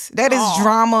happiness. That is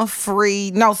drama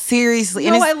free. No, seriously.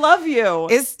 No, I love you.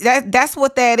 That's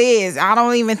what that is. I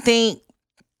don't even think.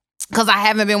 Because I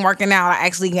haven't been working out. I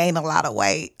actually gained a lot of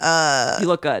weight. You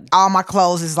look good. All my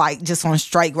clothes is like just on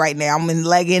straight right now. I'm in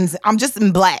leggings. I'm just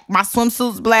in black. My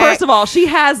swimsuit's black. First of all, she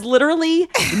has literally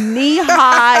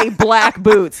knee-high black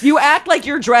boots. You act like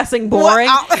you're dressing boring.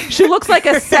 She looks like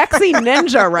a sexy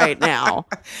ninja right now.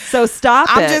 So stop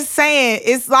it. I'm just saying,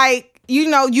 it's like,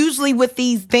 usually with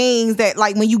these things that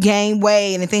like when you gain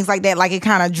weight and things like that, like it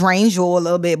kind of drains you a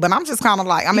little bit. But I'm just kind of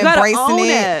like, I'm embracing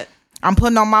it. I'm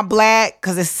putting on my black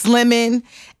because it's slimming,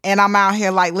 and I'm out here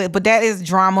like lit. But that is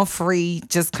drama free,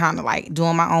 just kind of like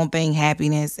doing my own thing,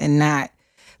 happiness, and not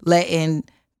letting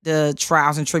the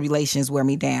trials and tribulations wear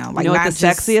me down. Like, you know what the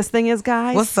sexiest thing is,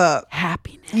 guys? What's up?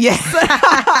 Happiness. Yes.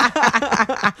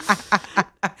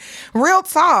 Real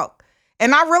talk.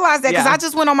 And I realized that because I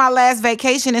just went on my last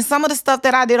vacation, and some of the stuff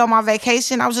that I did on my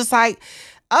vacation, I was just like,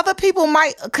 other people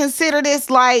might consider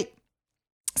this like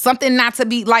something not to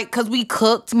be like, because we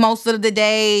cooked most of the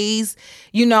days,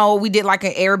 we did like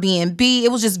an Airbnb. It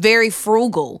was just very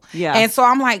frugal. Yeah. And so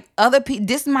I'm like, other people,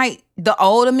 the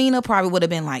old Amina probably would have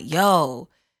been like, yo,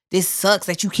 this sucks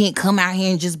that you can't come out here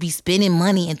and just be spending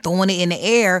money and throwing it in the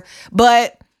air.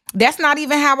 But that's not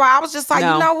even how I was just like,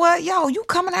 You know what? Yo, you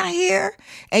coming out here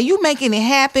and you making it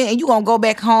happen, and you gonna go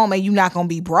back home and you not gonna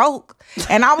be broke.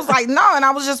 And I was like, no. And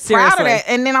I was just proud of that.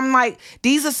 And then I'm like,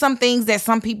 these are some things that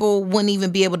some people wouldn't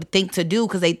even be able to think to do,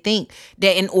 because they think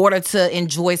that in order to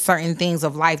enjoy certain things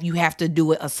of life, you have to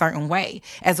do it a certain way,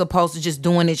 as opposed to just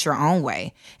doing it your own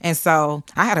way. And so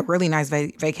I had a really nice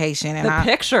vacation. And the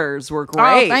pictures were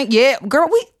great. Girl,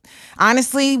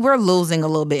 honestly, we're losing a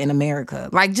little bit in America.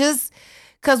 Like, just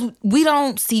Because we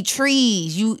don't see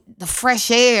trees, the fresh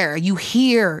air, you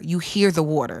hear the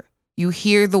water. You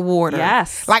hear the water.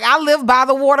 Yes. Like, I live by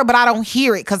the water, but I don't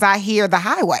hear it because I hear the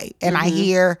highway and I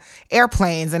hear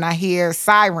airplanes and I hear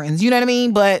sirens. You know what I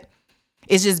mean? But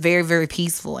it's just very, very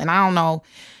peaceful. And I don't know,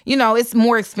 it's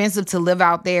more expensive to live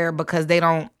out there because they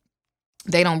don't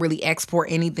really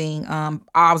export anything.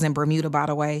 I was in Bermuda, by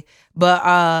the way.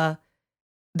 But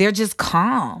they're just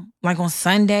calm. Like, on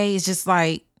Sunday, it's just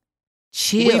like,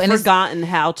 chill. We've forgotten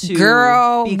how to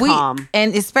be calm.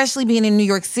 And especially being in New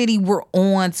York City, we're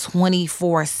on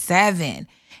 24/7.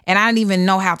 And I didn't even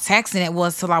know how taxing it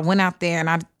was till I went out there,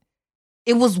 and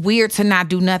it was weird to not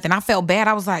do nothing. I felt bad.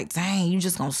 I was like, dang, you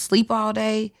just gonna sleep all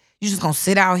day? You just gonna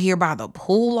sit out here by the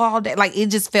pool all day? Like, it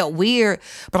just felt weird.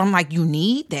 But I'm like, you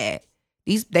need that.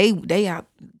 They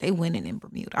winning in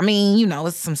Bermuda. I mean,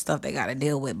 it's some stuff they gotta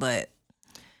deal with, but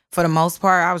for the most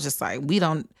part, I was just like,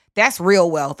 that's real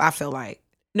wealth, I feel like.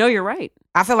 No, you're right.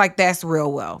 I feel like that's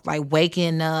real wealth. Like,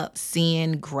 waking up,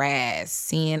 seeing grass,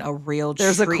 seeing a real tree.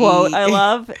 There's a quote I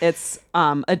love. It's,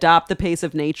 adopt the pace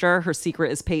of nature. Her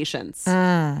secret is patience.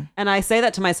 And I say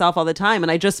that to myself all the time.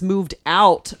 And I just moved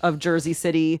out of Jersey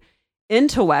City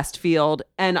into Westfield.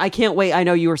 And I can't wait. I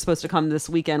know you were supposed to come this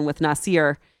weekend with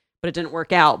Nasir, but it didn't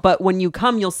work out. But when you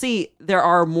come, you'll see there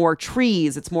are more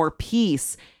trees. It's more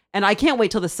peace. And I can't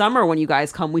wait till the summer when you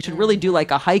guys come. We should really do like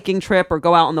a hiking trip or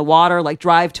go out on the water, like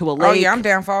drive to a lake. Oh, yeah, I'm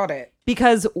down for all that.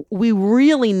 Because we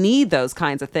really need those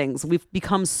kinds of things. We've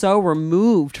become so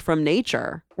removed from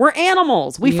nature. We're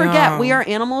animals. We forget we are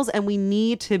animals, and we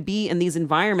need to be in these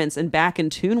environments and back in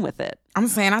tune with it. I'm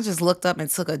saying, I just looked up and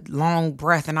took a long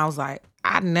breath, and I was like,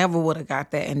 I never would have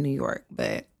got that in New York.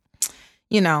 But,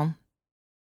 it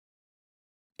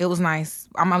was nice.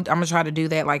 I'm gonna try to do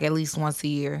that like at least once a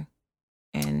year.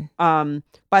 And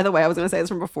by the way, I was going to say this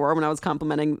from before when I was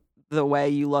complimenting the way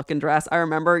you look and dress. I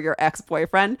remember your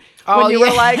ex-boyfriend when you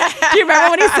were like, do you remember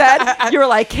when he said, you were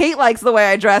like, Kate likes the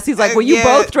way I dress? He's like, well, you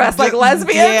both dress like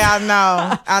lesbians.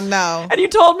 Yeah, I know. And you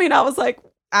told me, and I was like,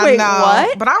 wait,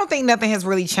 what? But I don't think nothing has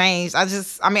really changed.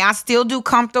 I still do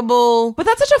comfortable. But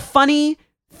that's such a funny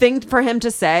thing for him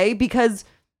to say because,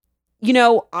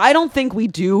 I don't think we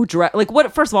do dress. Like,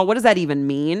 first of all, what does that even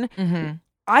mean? Mm-hmm.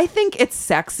 I think it's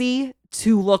sexy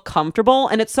to look comfortable.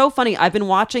 And it's so funny. I've been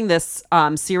watching this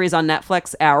series on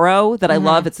Netflix, Arrow, that I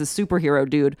love. It's a superhero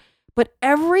dude. But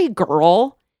every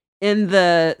girl in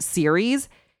the series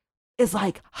is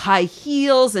like high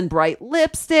heels and bright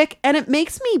lipstick. And it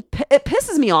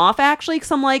pisses me off, actually,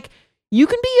 because I'm like, you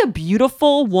can be a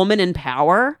beautiful woman in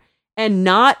power and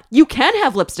you can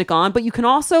have lipstick on, but you can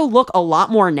also look a lot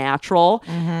more natural.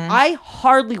 Mm-hmm. I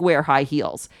hardly wear high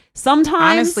heels.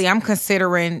 Sometimes. Honestly,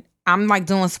 I'm like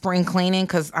doing spring cleaning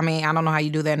because, I don't know how you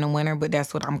do that in the winter, but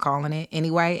that's what I'm calling it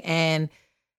anyway. And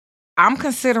I'm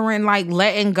considering like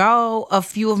letting go a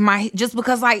few of just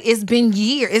because like it's been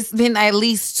years. It's been at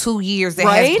least 2 years that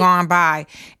has gone by.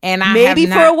 And maybe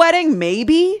for a wedding,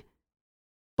 maybe.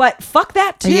 But fuck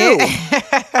that too.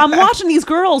 Yeah. I'm watching these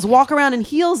girls walk around in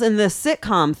heels in this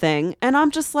sitcom thing, and I'm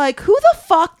just like, who the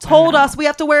fuck told us we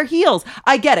have to wear heels?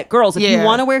 I get it, girls. If you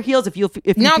want to wear heels, if you feel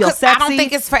sexy, I don't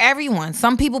think it's for everyone.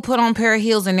 Some people put on a pair of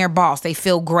heels and they're boss. They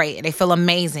feel great. They feel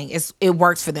amazing. It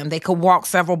works for them. They could walk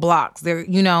several blocks.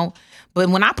 But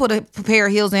when I put a pair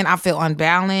of heels in, I feel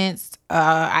unbalanced.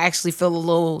 I actually feel a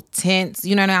little tense.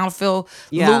 You know what I mean? I feel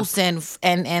loose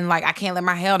and like I can't let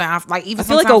my hair down. I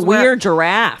feel like a weird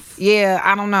giraffe. Yeah,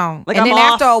 I don't know. Like, and then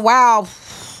after a while,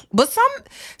 but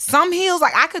some heels,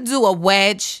 like I could do a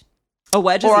wedge. A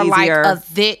wedge or is easier. Like a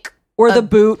thick. Or the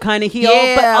boot kind of heel.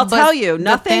 Yeah, but I'll tell you,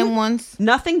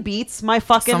 nothing beats my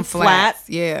fucking some flats.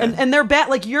 Yeah. And they're bad.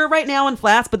 Like you're right now in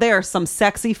flats, but they are some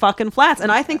sexy fucking flats.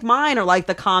 And I think mine are like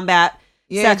the combat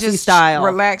sexy style.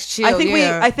 Relaxed, chill.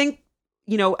 I think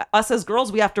us as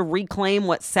girls, we have to reclaim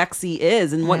what sexy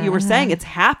is. And what you were saying, it's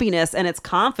happiness and it's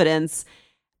confidence.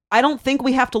 I don't think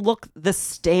we have to look the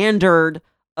standard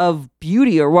of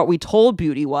beauty or what we told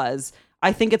beauty was.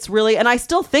 I think it's really, and I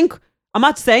still think, I'm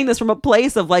not saying this from a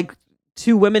place of like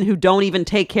two women who don't even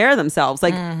take care of themselves.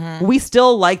 Like we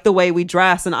still like the way we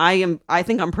dress. And I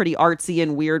think I'm pretty artsy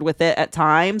and weird with it at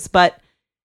times, but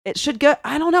it should go.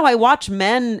 I don't know. I watch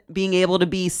men being able to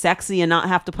be sexy and not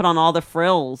have to put on all the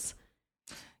frills.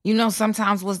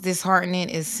 Sometimes what's disheartening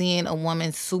is seeing a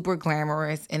woman super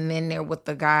glamorous and then they're with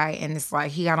the guy and it's like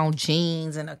he got on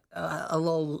jeans and a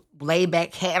little laid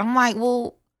back hat. I'm like,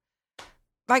 well,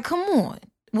 like, come on.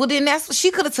 Well, then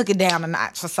she could have took it down a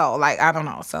notch or so. Like, I don't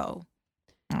know. So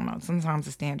I don't know. Sometimes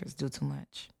the standards do too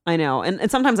much. I know.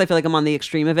 And sometimes I feel like I'm on the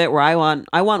extreme of it where I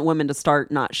want women to start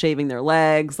not shaving their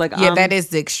legs. Like, yeah, that is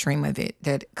the extreme of it.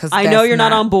 Because I know you're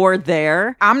not on board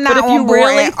there. I'm not but if on you board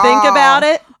really at think all. about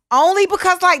it. Only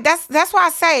because like that's why I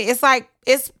say it's like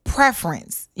it's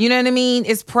preference. You know what I mean?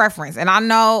 It's preference. And I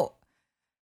know,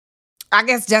 I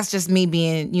guess that's just me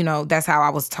being, that's how I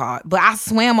was taught. But I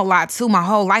swam a lot too. My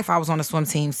whole life I was on a swim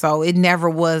team. So it never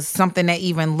was something that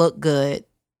even looked good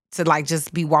to like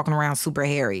just be walking around super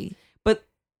hairy. But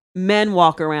men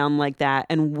walk around like that,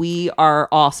 and we are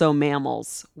also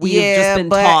mammals. We have just been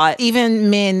taught. Even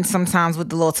men sometimes with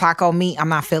the little taco meat, I'm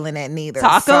not feeling that neither.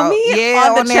 Taco meat?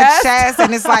 Yeah, on their chest.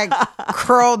 And it's like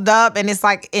curled up and it's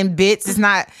like in bits. It's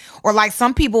not, or like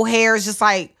some people hair is just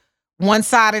like one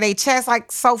side of their chest.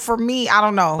 Like, so for me, I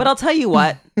don't know. But I'll tell you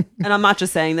what, and I'm not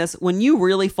just saying this, when you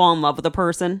really fall in love with a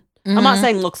person, I'm not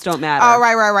saying looks don't matter. Oh,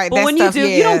 right. But when you do,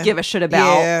 you don't give a shit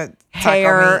about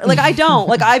hair. Like, I don't.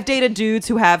 Like, I've dated dudes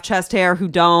who have chest hair, who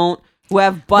don't, who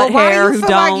have butt hair, who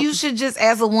don't. Like you should just,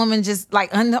 as a woman, just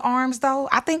like underarms though?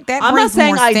 I think that I'm not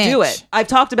saying more stench. I do it. I've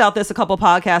talked about this a couple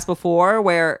podcasts before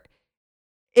where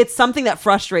it's something that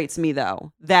frustrates me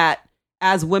though, that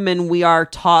as women, we are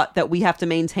taught that we have to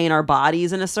maintain our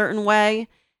bodies in a certain way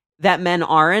that men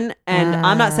aren't. And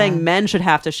I'm not saying men should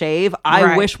have to shave.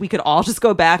 I wish we could all just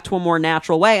go back to a more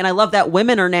natural way. And I love that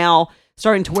women are now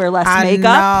starting to wear less makeup.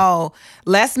 No,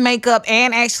 less makeup.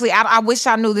 And actually, I wish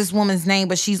I knew this woman's name,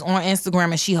 but she's on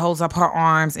Instagram and she holds up her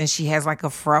arms and she has like a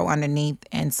fro underneath.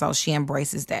 And so she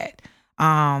embraces that.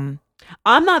 I'm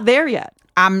not there yet.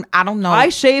 I don't know. I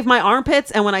shave my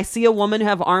armpits. And when I see a woman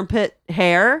have armpit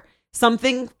hair,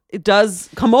 something does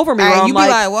come over me. Where you be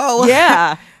like, whoa.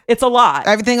 Yeah, it's a lot.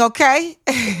 Everything okay?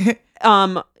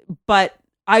 But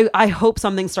I hope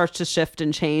something starts to shift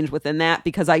and change within that,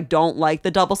 because I don't like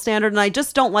the double standard. And I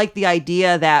just don't like the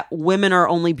idea that women are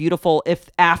only beautiful if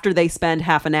after they spend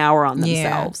half an hour on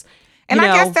themselves. Yeah. And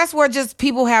I guess that's where just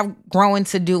people have growing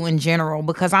to do in general,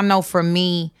 because I know for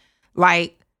me,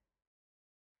 like,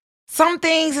 some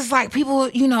things, it's like people,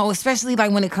 especially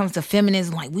like when it comes to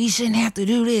feminism, like we shouldn't have to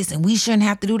do this and we shouldn't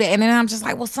have to do that. And then I'm just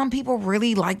like, well, some people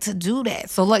really like to do that.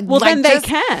 So then they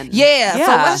can. Yeah.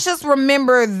 So let's just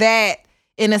remember that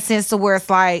in a sense to where it's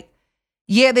like,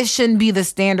 yeah, this shouldn't be the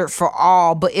standard for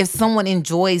all. But if someone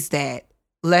enjoys that,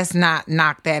 let's not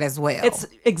knock that as well. It's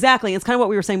kind of what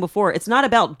we were saying before. It's not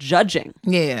about judging.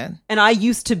 Yeah. And I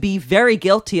used to be very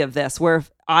guilty of this, where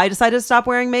if I decided to stop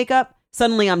wearing makeup,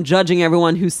 suddenly I'm judging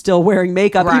everyone who's still wearing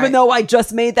makeup, even though I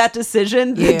just made that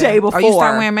decision the day before. Are you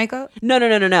start wearing makeup? No.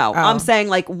 Oh. I'm saying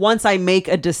like once I make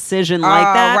a decision like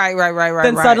that, right.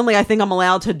 Then suddenly I think I'm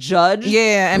allowed to judge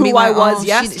and who like, I was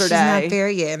yesterday. She's not there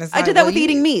yet. And it's I did that with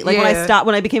eating meat. Like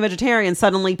when I became vegetarian,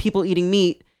 suddenly people eating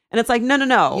meat. And it's like,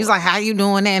 no. He's like, how you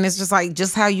doing that? And it's just like,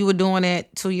 just how you were doing it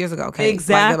 2 years ago. Okay.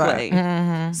 Exactly.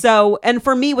 So, and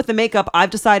for me with the makeup, I've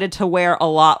decided to wear a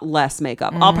lot less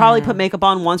makeup. I'll probably put makeup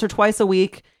on once or twice a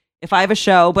week if I have a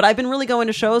show, but I've been really going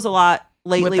to shows a lot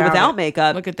lately without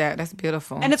makeup. Look at that. That's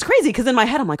beautiful. And it's crazy because in my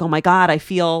head, I'm like, oh my God, I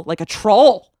feel like a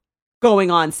troll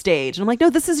going on stage. And I'm like, no,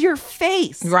 this is your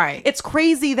face. Right. It's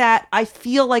crazy that I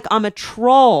feel like I'm a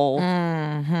troll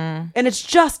and it's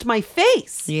just my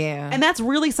face. Yeah. And that's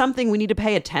really something we need to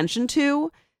pay attention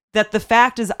to. That the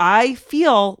fact is I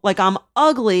feel like I'm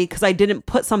ugly because I didn't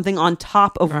put something on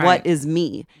top of what is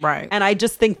me. Right. And I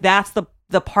just think that's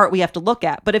the part we have to look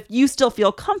at. But if you still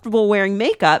feel comfortable wearing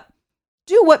makeup,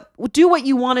 do what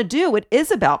you want to do. It is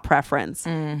about preference,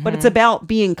 but it's about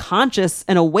being conscious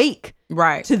and awake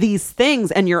to these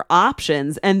things and your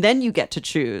options, and then you get to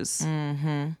choose.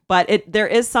 But there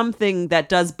is something that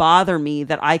does bother me,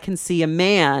 that I can see a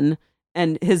man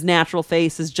and his natural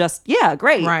face is just,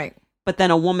 great. Right. But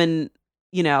then a woman,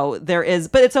 there is,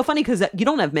 but it's so funny because you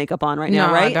don't have makeup on right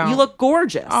now, right? I don't. You look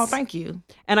gorgeous. Oh, thank you.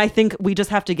 And I think we just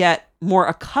have to get more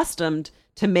accustomed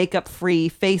to makeup-free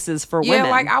faces for women.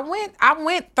 Yeah, like I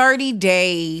went 30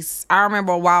 days. I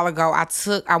remember a while ago,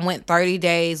 I went 30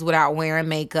 days without wearing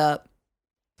makeup,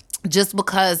 just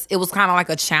because it was kind of like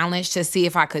a challenge to see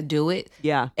if I could do it.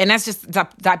 Yeah. And that's just the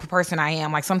type of person I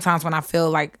am. Like sometimes when I feel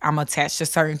like I'm attached to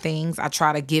certain things, I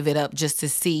try to give it up just to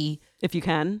see. If you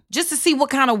can. Just to see what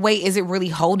kind of weight is it really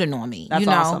holding on me. That's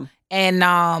awesome.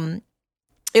 And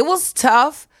it was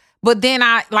tough. But then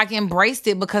I embraced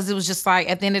it, because it was just like,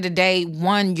 at the end of the day,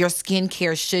 one, your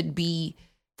skincare should be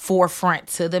forefront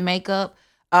to the makeup.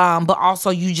 But also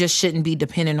you just shouldn't be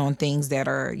dependent on things that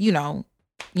are,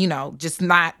 just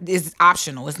not, is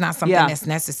optional. It's not something that's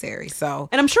necessary. So,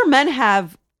 and I'm sure men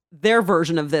have their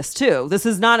version of this too. This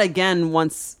is not, again,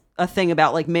 once a thing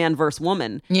about like man versus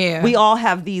woman. Yeah. We all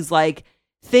have these like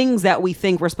things that we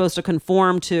think we're supposed to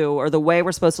conform to or the way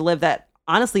we're supposed to live that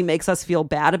honestly makes us feel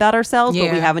bad about ourselves,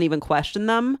 but we haven't even questioned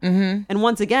them. And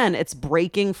once again, it's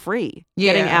breaking free,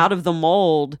 getting out of the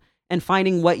mold and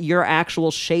finding what your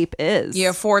actual shape is.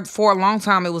 Yeah, for a long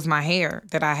time, it was my hair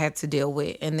that I had to deal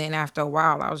with. And then after a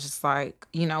while, I was just like,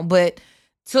 but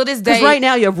to this day. Because right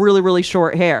now you have really, really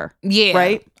short hair. Yeah.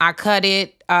 Right? I cut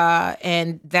it,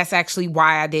 and that's actually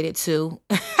why I did it too.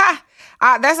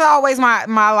 That's always my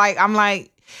like, I'm like,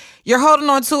 you're holding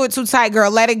on to it too tight,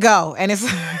 girl. Let it go. And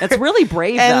it's really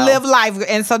brave, and though. live life.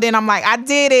 And so then I'm like, I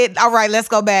did it. All right, let's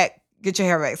go back. Get your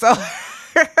hair back. So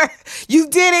you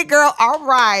did it, girl. All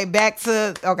right, back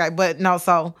to okay. But no,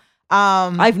 so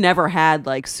I've never had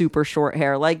like super short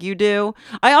hair like you do.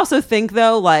 I also think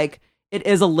though, like it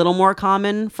is a little more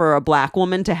common for a Black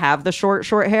woman to have the short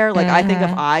hair. Like I think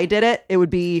if I did it, it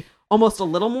would be almost a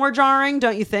little more jarring,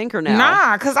 don't you think, or no?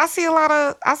 Nah, because I see a lot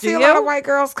of white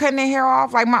girls cutting their hair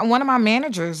off. Like one of my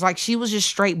managers, like she was just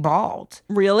straight bald.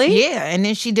 Really? Yeah, and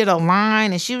then she did a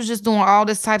line, and she was just doing all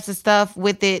this types of stuff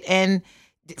with it, and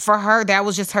for her, that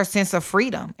was just her sense of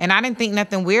freedom. And I didn't think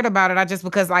nothing weird about it. I just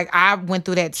because like I went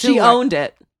through that too. She owned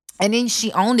it, and then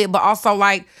she owned it. But also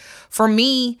like for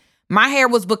me, my hair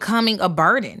was becoming a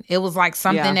burden. It was like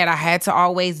something that I had to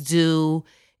always do.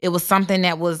 It was something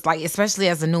that was like, especially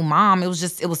as a new mom, it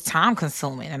was time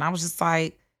consuming. And I was just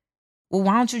like, well,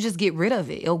 why don't you just get rid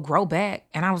of it? It'll grow back.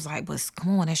 And I was like, but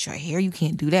come on, that's your hair. You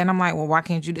can't do that. And I'm like, well, why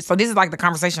can't you do? So this is like the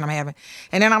conversation I'm having.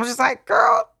 And then I was just like,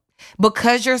 girl,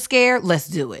 because you're scared, let's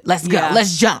do it. Let's go.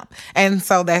 Let's jump. And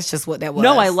so that's just what that was.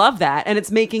 No, I love that. And it's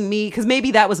making me, because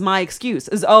maybe that was my excuse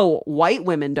is, white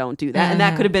women don't do that. And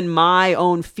that could have been my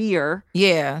own fear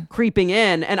creeping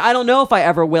in. And I don't know if I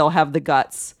ever will have the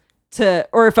guts to,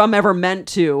 or if I'm ever meant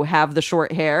to have the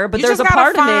short hair, but there's a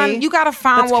part of me. You got to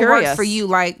find what works for you.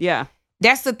 Like, yeah,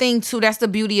 that's the thing too. That's the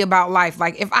beauty about life.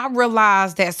 Like if I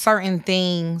realize that certain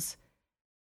things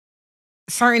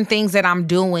that I'm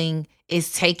doing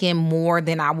is taking more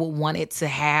than I would want it to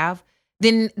have,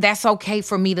 then that's okay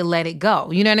for me to let it go.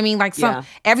 You know what I mean? Like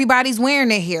everybody's wearing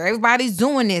their hair. Everybody's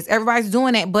doing this. Everybody's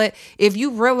doing that. But if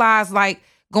you realize like,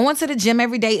 going to the gym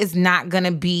every day is not going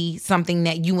to be something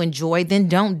that you enjoy, then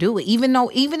don't do it. Even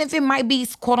if it might be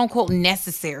quote unquote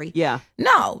necessary. Yeah.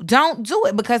 No, don't do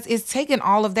it because it's taking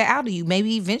all of that out of you.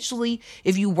 Maybe eventually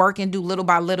if you work and do little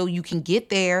by little, you can get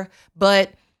there,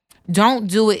 but don't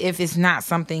do it if it's not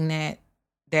something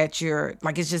that you're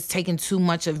like, it's just taking too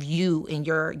much of you and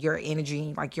your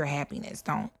energy, like your happiness.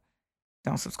 Don't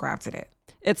subscribe to that.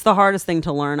 It's the hardest thing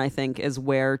to learn, I think, is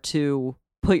where to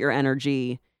put your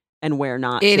energy and where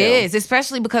not. It is,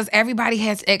 especially because everybody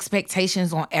has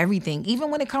expectations on everything, even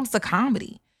when it comes to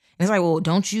comedy. And it's like, well,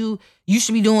 you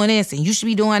should be doing this and you should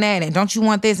be doing that and don't you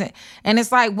want this? And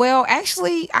it's like, well,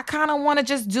 actually, I kind of want to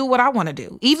just do what I want to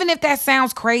do. Even if that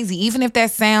sounds crazy, even if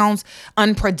that sounds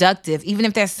unproductive, even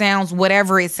if that sounds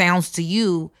whatever it sounds to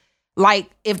you, like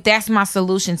if that's my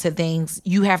solution to things,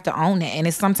 you have to own it. And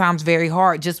it's sometimes very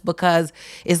hard just because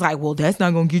it's like, well, that's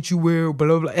not going to get you where,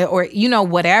 blah, blah, blah, or,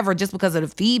 whatever, just because of the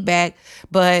feedback.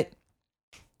 But,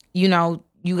 you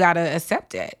got to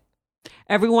accept that.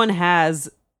 Everyone has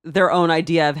their own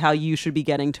idea of how you should be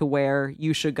getting to where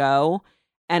you should go.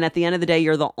 And at the end of the day,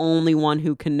 you're the only one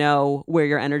who can know where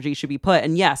your energy should be put.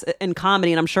 And yes, in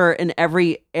comedy, and I'm sure in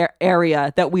every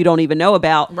area that we don't even know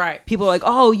about, right? People are like,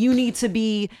 oh, you need to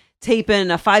be taping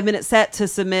a 5-minute set to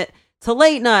submit to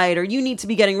late night, or you need to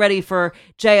be getting ready for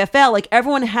JFL. Like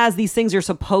everyone has these things you're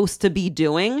supposed to be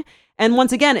doing. And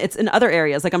once again, it's in other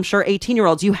areas. Like I'm sure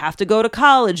 18-year-olds, you have to go to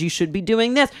college. You should be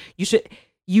doing this.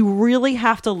 You really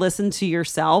have to listen to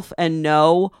yourself and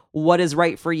know what is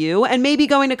right for you. And maybe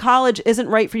going to college isn't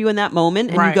right for you in that moment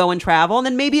and you go and travel. And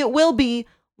then maybe it will be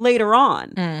later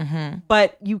on. Mm-hmm.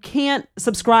 But you can't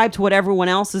subscribe to what everyone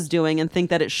else is doing and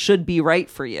think that it should be right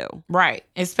for you. Right.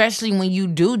 Especially when you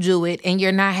do it and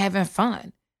you're not having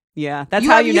fun. Yeah, that's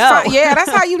how you know.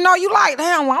 That's how you know. You like,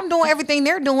 damn, well, I'm doing everything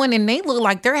they're doing and they look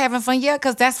like they're having fun. Yeah,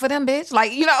 because that's for them, bitch.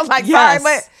 Like, sorry,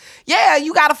 but yeah,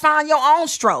 you got to find your own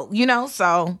stroke,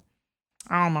 So,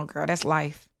 I don't know, girl. That's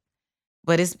life.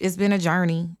 But it's been a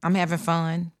journey. I'm having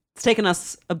fun. It's taken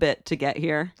us a bit to get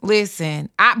here. Listen,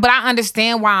 but I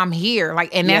understand why I'm here.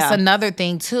 Like, and that's another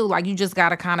thing too. Like, you just got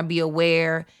to kind of be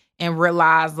aware and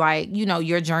realize, like,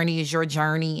 your journey is your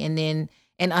journey,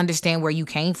 and understand where you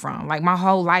came from. Like my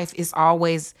whole life is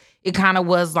always, it kind of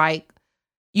was like,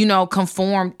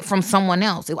 conformed from someone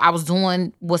else. I was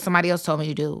doing what somebody else told me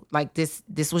to do. Like this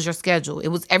was your schedule.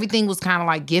 Everything was kind of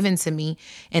like given to me.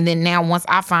 And then now once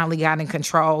I finally got in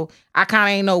control, I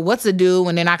kind of didn't know what to do.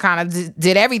 And then I kind of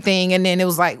did everything. And then it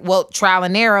was like, well, trial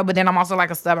and error. But then I'm also like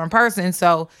a stubborn person.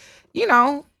 So you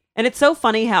know. And it's so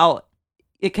funny how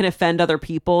it can offend other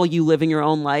people, you living your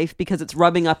own life, because it's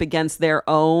rubbing up against their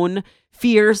own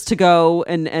fears to go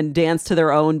and dance to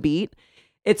their own beat.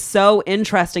 It's so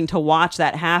interesting to watch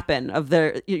that happen.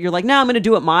 You're like, no, I'm going to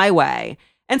do it my way.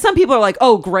 And some people are like,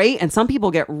 oh, great. And some people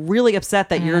get really upset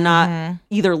that you're not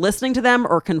either listening to them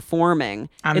or conforming.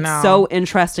 It's so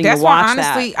interesting to watch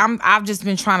that. Honestly, I've just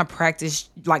been trying to practice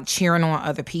like cheering on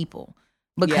other people,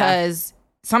 because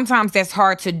sometimes that's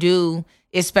hard to do,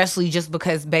 especially just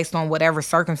because based on whatever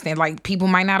circumstance, like people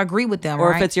might not agree with them.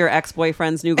 Or if it's your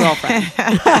ex-boyfriend's new girlfriend.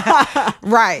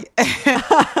 Right.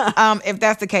 If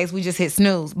that's the case, we just hit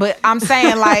snooze. But I'm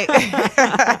saying like,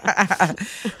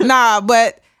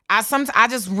 but I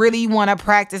just really want to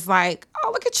practice like,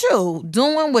 oh, look at you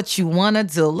doing what you want to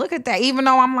do. Look at that. Even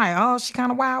though I'm like, oh, she kind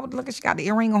of wild. Look at, she got the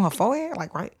earring on her forehead.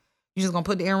 Like, right. You just going to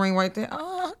put the earring right there.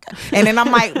 Oh, okay. And then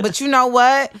I'm like, but you know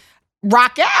what?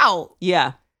 Rock out.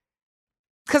 Yeah.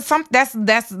 Cause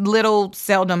that's little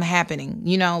seldom happening,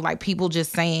 you know, like people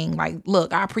just saying like,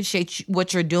 look, I appreciate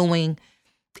what you're doing,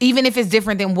 even if it's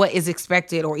different than what is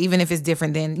expected, or even if it's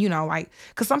different than, you know, like,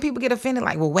 cause some people get offended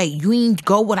like, well, wait, you ain't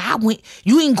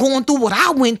going through what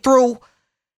I went through,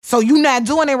 so you not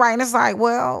doing it right. And it's like,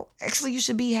 well, actually you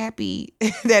should be happy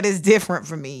that it's different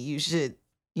for me. You should,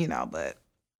 you know, but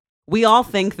we all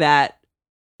think that.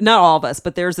 Not all of us,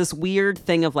 but there's this weird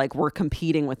thing of like we're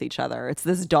competing with each other. It's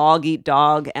this dog eat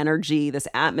dog energy, this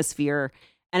atmosphere,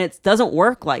 and it doesn't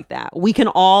work like that. We can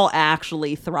all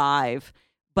actually thrive,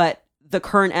 but the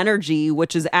current energy,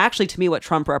 which is actually to me what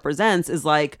Trump represents, is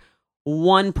like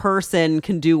one person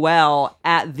can do well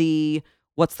at the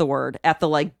at the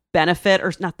like benefit,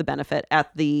 or not the benefit,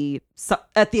 at the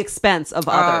expense of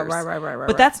others. Right.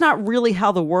 But that's not really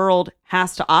how the world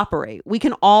has to operate. We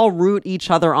can all root each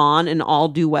other on and all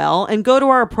do well and go to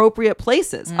our appropriate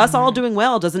places. Us all doing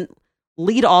well doesn't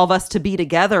lead all of us to be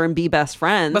together and be best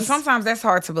friends. But sometimes that's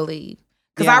hard to believe,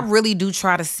 because I really do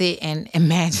try to sit and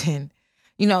imagine,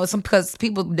 you know, because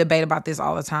people debate about this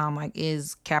all the time. Like,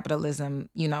 is capitalism,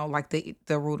 you know, like the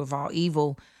root of all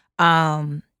evil?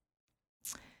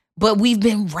 But we've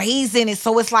been raised in it,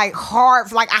 so it's like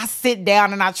hard. Like, I sit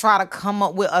down and I try to come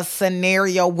up with a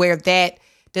scenario where that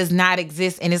does not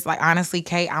exist, and it's like, honestly,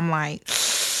 Kate, I'm like,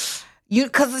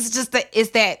 because it's just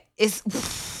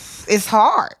it's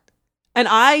hard. And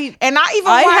I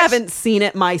haven't seen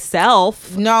it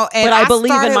myself. No, and but I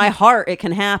believe in my heart it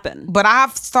can happen. But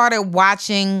I've started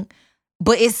watching,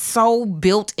 but it's so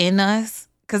built in us,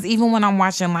 because even when I'm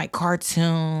watching like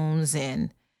cartoons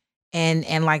and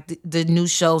like the new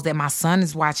shows that my son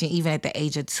is watching, even at the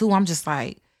age of 2, I'm just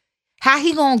like, how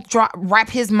he gonna wrap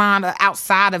his mind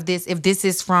outside of this if this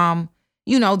is from,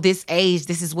 you know, this age,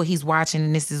 this is what he's watching,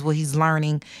 and this is what he's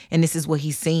learning, and this is what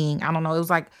he's seeing. I don't know. It was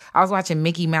like I was watching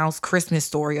Mickey Mouse Christmas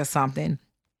Story or something,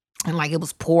 and like it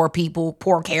was poor people,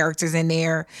 poor characters in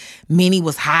there. Minnie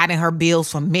was hiding her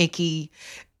bills from Mickey.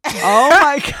 Oh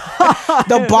my God.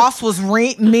 The boss was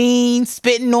mean,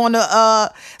 spitting on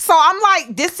the so I'm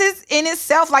like, this is in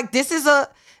itself, like this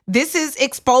is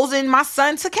exposing my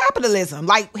son to capitalism.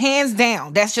 Like, hands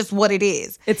down. That's just what it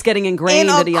is. It's getting ingrained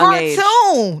at a young age.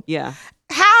 Cartoon. Yeah.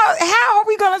 How are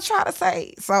we gonna try to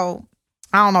say? So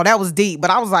I don't know. That was deep, but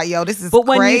I was like, yo, this is But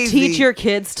when crazy. you teach your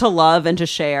kids to love and to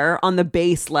share on the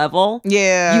base level,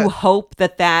 yeah, you hope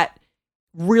that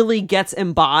really gets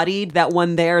embodied, that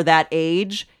when they're that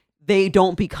age, they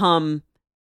don't become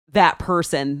that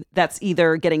person that's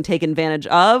either getting taken advantage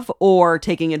of or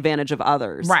taking advantage of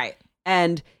others. Right.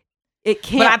 And it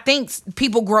can't. But I think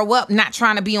people grow up not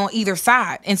trying to be on either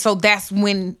side. And so that's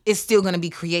when it's still going to be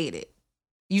created.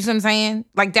 You see what I'm saying?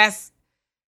 Like, that's,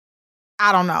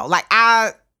 I don't know. Like,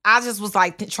 I just was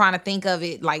like trying to think of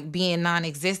it like being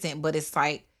non-existent, but it's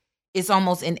like, it's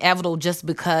almost inevitable just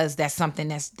because that's something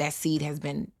that seed has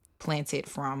been planted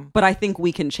from. But I think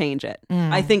we can change it.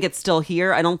 I think it's still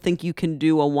here. I don't think you can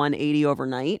do a 180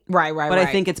 overnight. Right. But I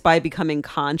think it's by becoming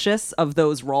conscious of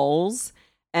those roles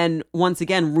and once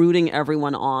again, rooting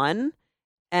everyone on.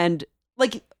 And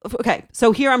like, okay,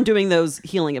 so here I'm doing those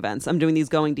healing events. I'm doing these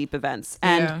going deep events.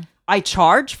 And I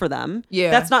charge for them. Yeah.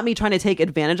 That's not me trying to take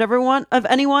advantage of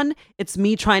anyone. It's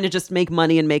me trying to just make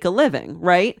money and make a living,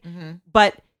 right? Mm-hmm.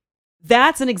 But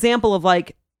that's an example of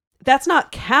like, that's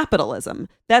not capitalism.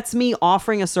 That's me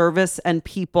offering a service and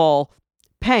people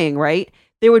paying, right?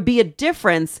 There would be a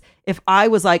difference if I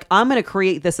was like, I'm going to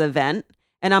create this event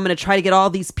and I'm going to try to get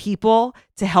all these people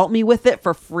to help me with it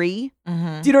for free.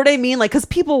 Mm-hmm. Do you know what I mean? Like, because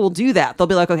people will do that. They'll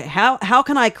be like, okay, how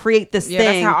can I create this thing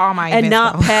that's how all my and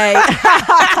not go. pay?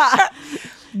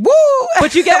 Woo!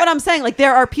 But you get what I'm saying? Like,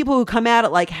 there are people who come at it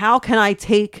like, how can I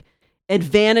take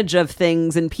advantage of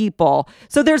things and people.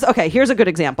 So here's a good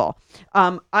example.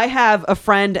 I have a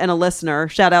friend and a listener,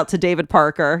 shout out to David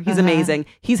Parker. He's amazing.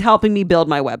 He's helping me build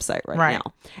my website right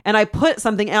now. And I put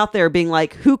something out there being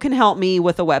like, who can help me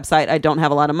with a website? I don't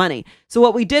have a lot of money. So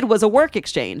what we did was a work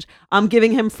exchange. I'm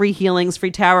giving him free healings,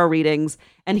 free tarot readings,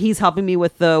 and he's helping me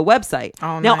with the website.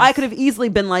 Oh, now, nice. I could have easily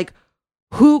been like,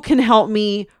 who can help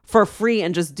me for free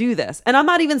and just do this? And I'm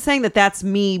not even saying that that's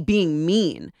me being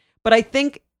mean, but I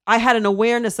think I had an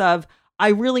awareness of, I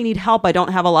really need help. I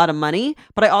don't have a lot of money,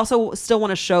 but I also still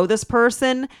want to show this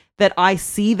person that I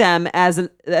see them as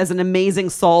an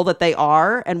amazing soul that they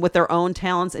are, and with their own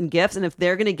talents and gifts. And if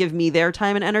they're going to give me their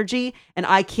time and energy and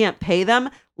I can't pay them,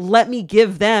 let me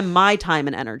give them my time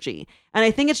and energy. And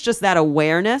I think it's just that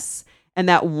awareness and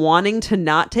that wanting to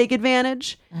not take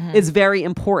advantage is very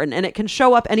important. And it can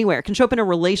show up anywhere. It can show up in a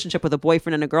relationship with a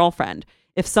boyfriend and a girlfriend.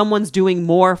 If someone's doing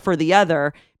more for the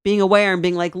other, being aware and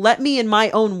being like, let me in my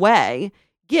own way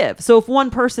give. So if one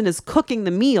person is cooking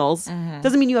the meals,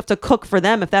 doesn't mean you have to cook for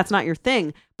them if that's not your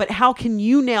thing. But how can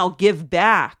you now give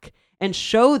back and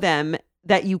show them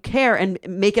that you care and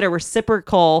make it a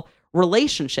reciprocal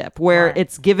relationship where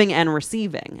it's giving and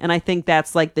receiving? And I think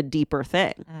that's like the deeper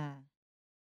thing.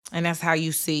 And that's how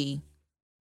you see.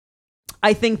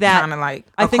 I think that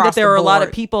there are a lot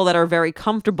of people that are very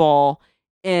comfortable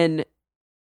in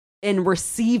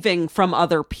receiving from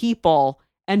other people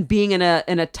and being in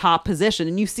a top position.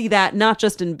 And you see that not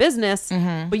just in business,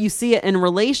 but you see it in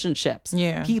relationships.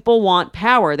 Yeah. People want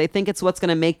power. They think it's what's going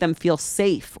to make them feel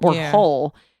safe or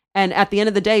whole. And at the end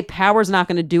of the day, power's not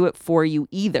going to do it for you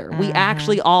either. We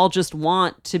actually all just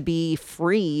want to be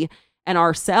free and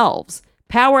ourselves.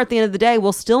 Power at the end of the day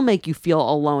will still make you feel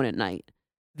alone at night.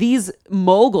 These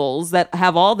moguls that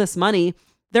have all this money,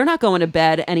 they're not going to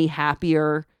bed any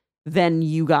happier than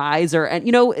you guys,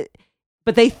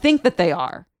 but they think that they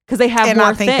are because they have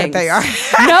more things. That they are.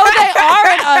 No, they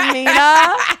aren't,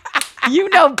 Amina. You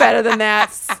know better than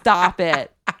that. Stop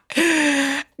it.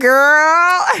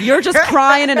 Girl. You're just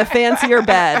crying in a fancier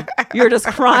bed.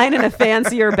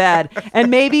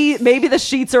 And maybe the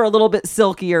sheets are a little bit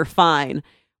silkier, fine.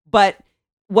 But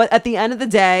at the end of the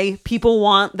day, people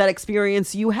want that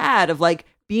experience you had of like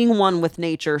being one with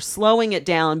nature, slowing it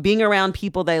down, being around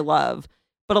people they love.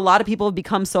 But a lot of people have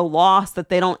become so lost that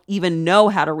they don't even know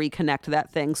how to reconnect to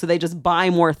that thing. So they just buy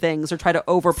more things or try to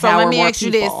overpower more people. So let me ask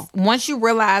you this. Once you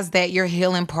realize that your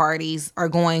healing parties are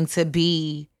going to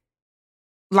be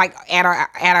like at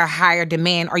a higher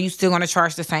demand, are you still going to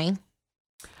charge the same?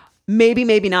 Maybe,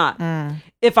 maybe not.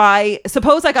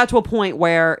 Suppose I got to a point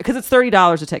where, because it's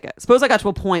 $30 a ticket. Suppose I got to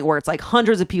a point where it's like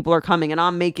hundreds of people are coming and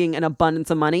I'm making an abundance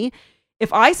of money.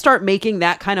 If I start making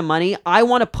that kind of money, I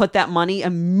want to put that money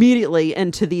immediately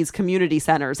into these community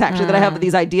centers, actually, that I have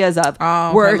these ideas of,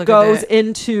 where it goes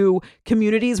into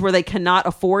communities where they cannot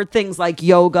afford things like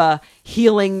yoga,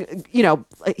 healing,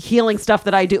 healing stuff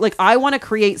that I do. Like, I want to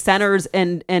create centers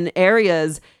and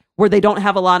areas where they don't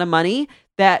have a lot of money,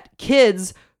 that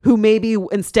kids who maybe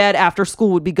instead after school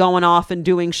would be going off and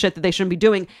doing shit that they shouldn't be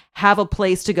doing, have a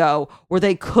place to go where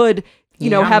they could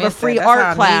have a free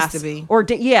art class.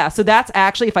 So that's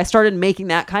actually, if I started making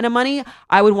that kind of money,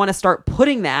 I would want to start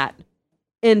putting that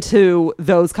into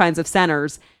those kinds of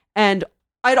centers. And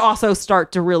I'd also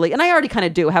start to really, and I already kind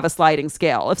of do have a sliding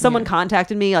scale. If someone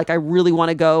contacted me, like I really want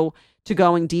to go to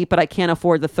going deep, but I can't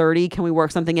afford the 30, can we work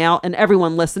something out? And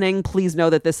everyone listening, please know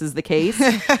that this is the case.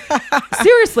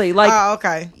 Seriously,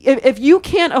 like, if you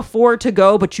can't afford to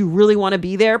go, but you really want to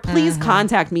be there, please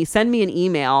contact me, send me an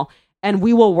email, and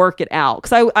we will work it out.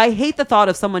 Because I hate the thought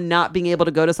of someone not being able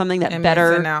to go to something that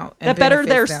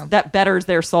betters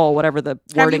their soul, whatever the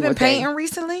wording would be. Have you been painting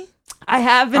recently? I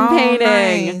have been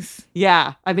painting. Nice.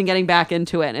 Yeah, I've been getting back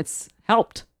into it, and it's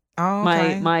helped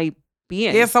my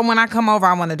being. Yeah, so when I come over,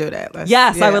 I want to do that.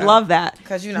 I would love that.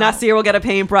 Because Nasir will get a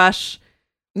paintbrush.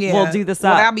 Yeah, we'll do this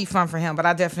up. That'll be fun for him, but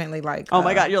I definitely like. Oh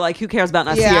my God, you're like, who cares about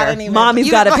Nasir? Yeah,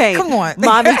 Mommy's got to paint. Come on,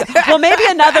 well, maybe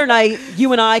another night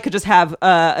you and I could just have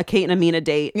a Kate and Amina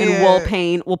date, and we'll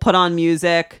paint. We'll put on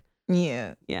music.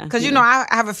 Yeah. Because I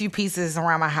have a few pieces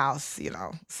around my house,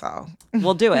 so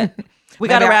we'll do it. We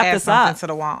got to wrap this up. To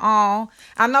the wall. Oh,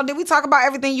 I know. Did we talk about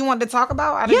everything you wanted to talk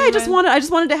about? I just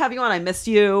wanted to have you on. I missed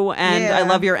you, and I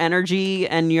love your energy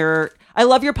and I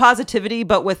love your positivity,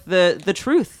 but with the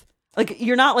truth. Like,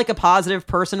 you're not like a positive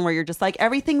person where you're just like,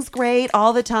 everything's great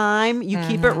all the time. You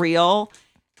keep it real.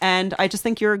 And I just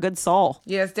think you're a good soul.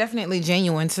 Yeah, it's definitely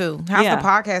genuine too. How's the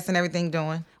podcast and everything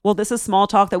doing? Well, this is small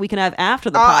talk that we can have after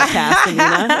the podcast,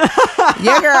 Amina.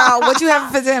 Yeah, girl. What you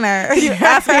having for dinner? You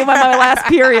asked me when my last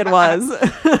period was.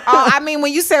 I mean,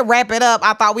 when you said wrap it up,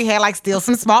 I thought we had like still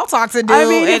some small talk to do. I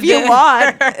mean, if you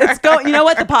want, you know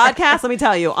what? The podcast, let me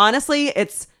tell you, honestly,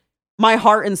 it's my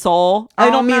heart and soul. I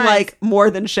don't mean like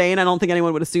more than Shane. I don't think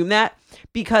anyone would assume that,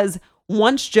 because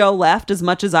once Joe left, as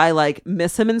much as I like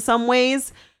miss him in some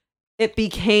ways, it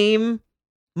became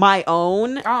my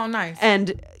own. Oh, nice.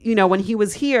 And you know, when he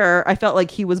was here, I felt like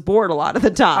he was bored a lot of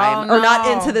the time or not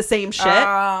into the same shit.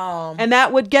 And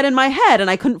that would get in my head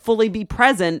and I couldn't fully be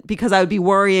present because I would be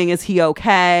worrying, is he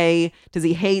okay? Does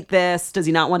he hate this? Does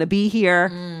he not want to be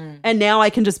here? And now I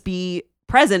can just be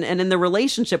present and in the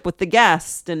relationship with the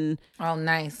guest. And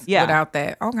nice. Yeah. Without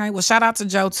that. Okay. Well, shout out to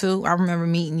Joe too. I remember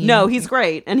meeting you. No, he's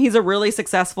great. And he's a really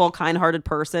successful, kind-hearted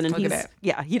person. And Look at that.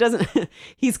 Yeah, he doesn't,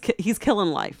 he's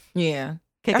killing life. Yeah.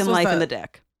 Kicking life in the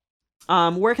dick.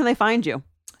 Where can they find you?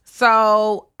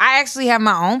 So I actually have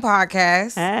my own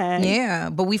podcast. Hey. Yeah,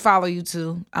 but we follow you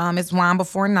too. It's Wine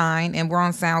Before 9, and we're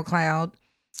on SoundCloud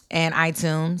and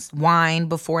iTunes. Wine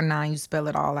Before 9, you spell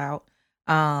it all out.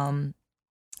 And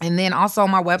then also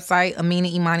my website,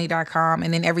 AminaImani.com,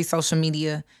 and then every social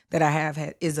media that I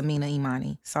have is Amina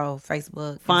Imani. So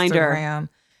Facebook, find Instagram, her.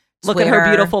 Look at her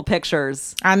beautiful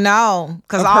pictures. I know,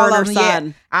 because all of them.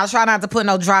 Yeah, I'll try not to put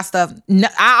no dry stuff. No,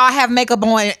 I have makeup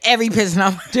on in every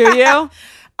picture. Do you?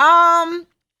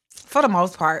 For the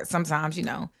most part, sometimes, you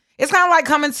know, it's kind of like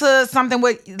coming to something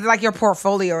with like your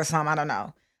portfolio or something. I don't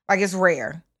know. Like it's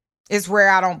rare. It's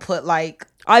rare. I don't put like.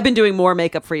 I've been doing more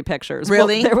makeup-free pictures.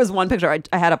 Really? Well, there was one picture.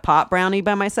 I had a pot brownie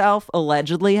by myself.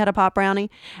 Allegedly had a pot brownie,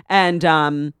 and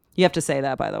you have to say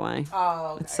that, by the way.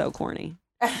 Oh, okay. It's so corny.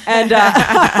 And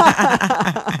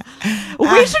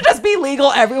we should just be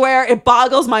legal everywhere. It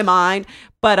boggles my mind.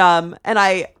 But and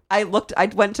I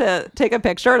went to take a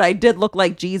picture and I did look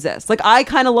like Jesus. Like I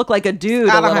kind of look like a dude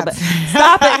a little bit.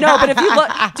 Stop it. No, but if you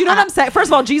look, do you know what I'm saying? First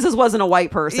of all, Jesus wasn't a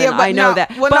white person. Yeah, I know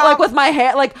that. Well, but like with my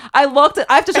hair, like I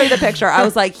have to show you the picture. I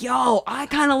was like, yo, I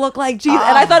kind of look like Jesus.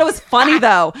 And I thought it was funny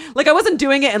though. Like I wasn't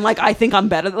doing it and like, I think I'm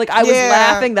better. Like I was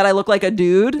laughing that I look like a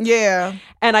dude. Yeah.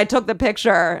 And I took the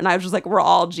picture and I was just like, we're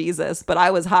all Jesus, but I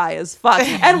was high as fuck.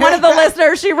 And one of the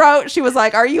listeners, she was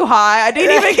like, are you high? I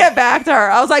didn't even get back to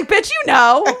her. I was like, bitch, you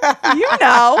know.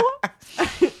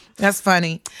 That's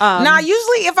funny. Now,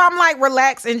 usually if I'm like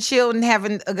relaxed and chilled and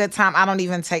having a good time, I don't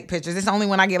even take pictures. It's only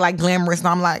when I get like glamorous and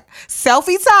I'm like,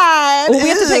 selfie time. Well, we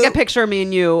have to take a picture of me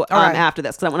and you after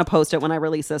this because I want to post it when I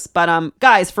release this. But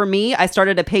guys, for me, I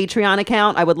started a Patreon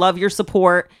account. I would love your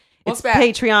support. It's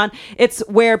Patreon. It's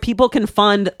where people can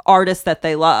fund artists that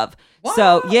they love. What?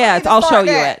 So yeah, I'll show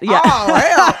you it. Yeah. Oh,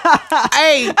 hell.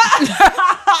 Hey,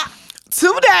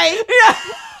 today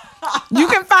you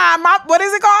can find my, what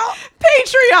is it called?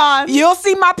 Patreon. You'll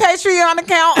see my Patreon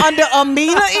account under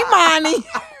Amina Imani.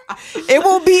 It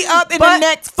will be up in the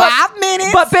next 5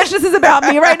 minutes. But bitch, this is about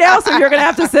me right now, so you're gonna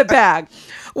have to sit back.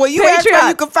 Well, you asked where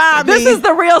you can find me. This is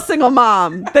the real single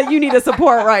mom that you need to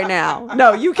support right now.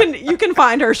 No, you can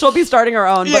find her. She'll be starting her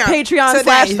own. But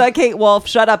Patreon / The Kate Wolf.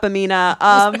 Shut up, Amina.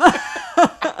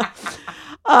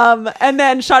 And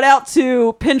then shout out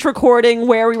to Pinch Recording,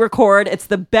 where we record. It's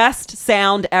the best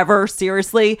sound ever.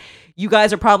 Seriously, you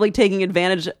guys are probably taking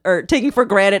advantage or taking for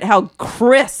granted how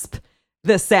crisp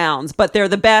this sounds, but they're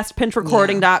the best.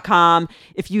 pinchrecording.com.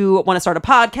 If you want to start a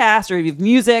podcast or if you have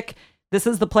music, this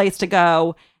is the place to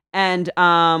go. And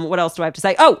what else do I have to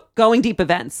say? Oh, Going Deep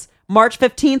events. March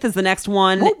 15th is the next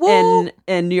one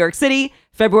in New York City.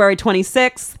 February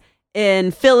 26th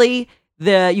in Philly.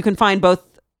 You can find both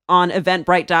on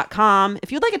eventbrite.com.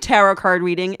 If you'd like a tarot card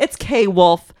reading, it's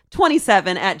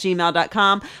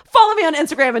kwolf27@gmail.com. Follow me on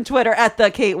Instagram and Twitter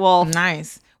 @thekatewolf.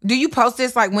 Nice. Do you post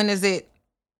this? Like, when is it?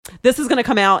 This is going to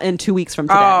come out in 2 weeks from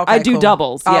today. Oh, okay, I do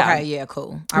doubles. Yeah. Okay, yeah,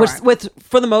 cool. Which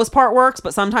for the most part works,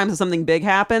 but sometimes if something big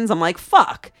happens, I'm like,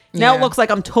 fuck. Now it looks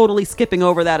like I'm totally skipping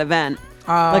over that event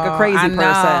like a crazy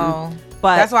person.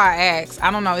 But that's why I asked. I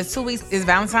don't know. It's 2 weeks. Is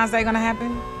Valentine's Day going to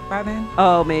happen by then?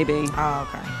 Oh, maybe. Oh,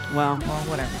 okay. Well,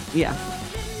 whatever. Yeah.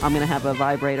 I'm going to have a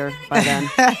vibrator by then.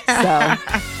 So,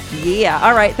 yeah.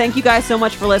 All right. Thank you guys so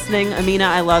much for listening. Amina,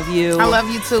 I love you. I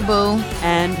love you too, boo.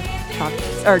 And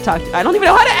talk. I don't even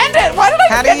know how to end it. Why did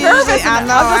I get nervous? I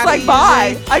know. I'm just like,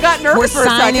 bye. I got nervous for a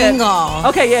second. We're signing off.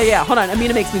 Okay, yeah. Hold on.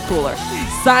 Amina makes me cooler.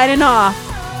 Signing off.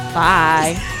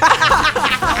 Bye.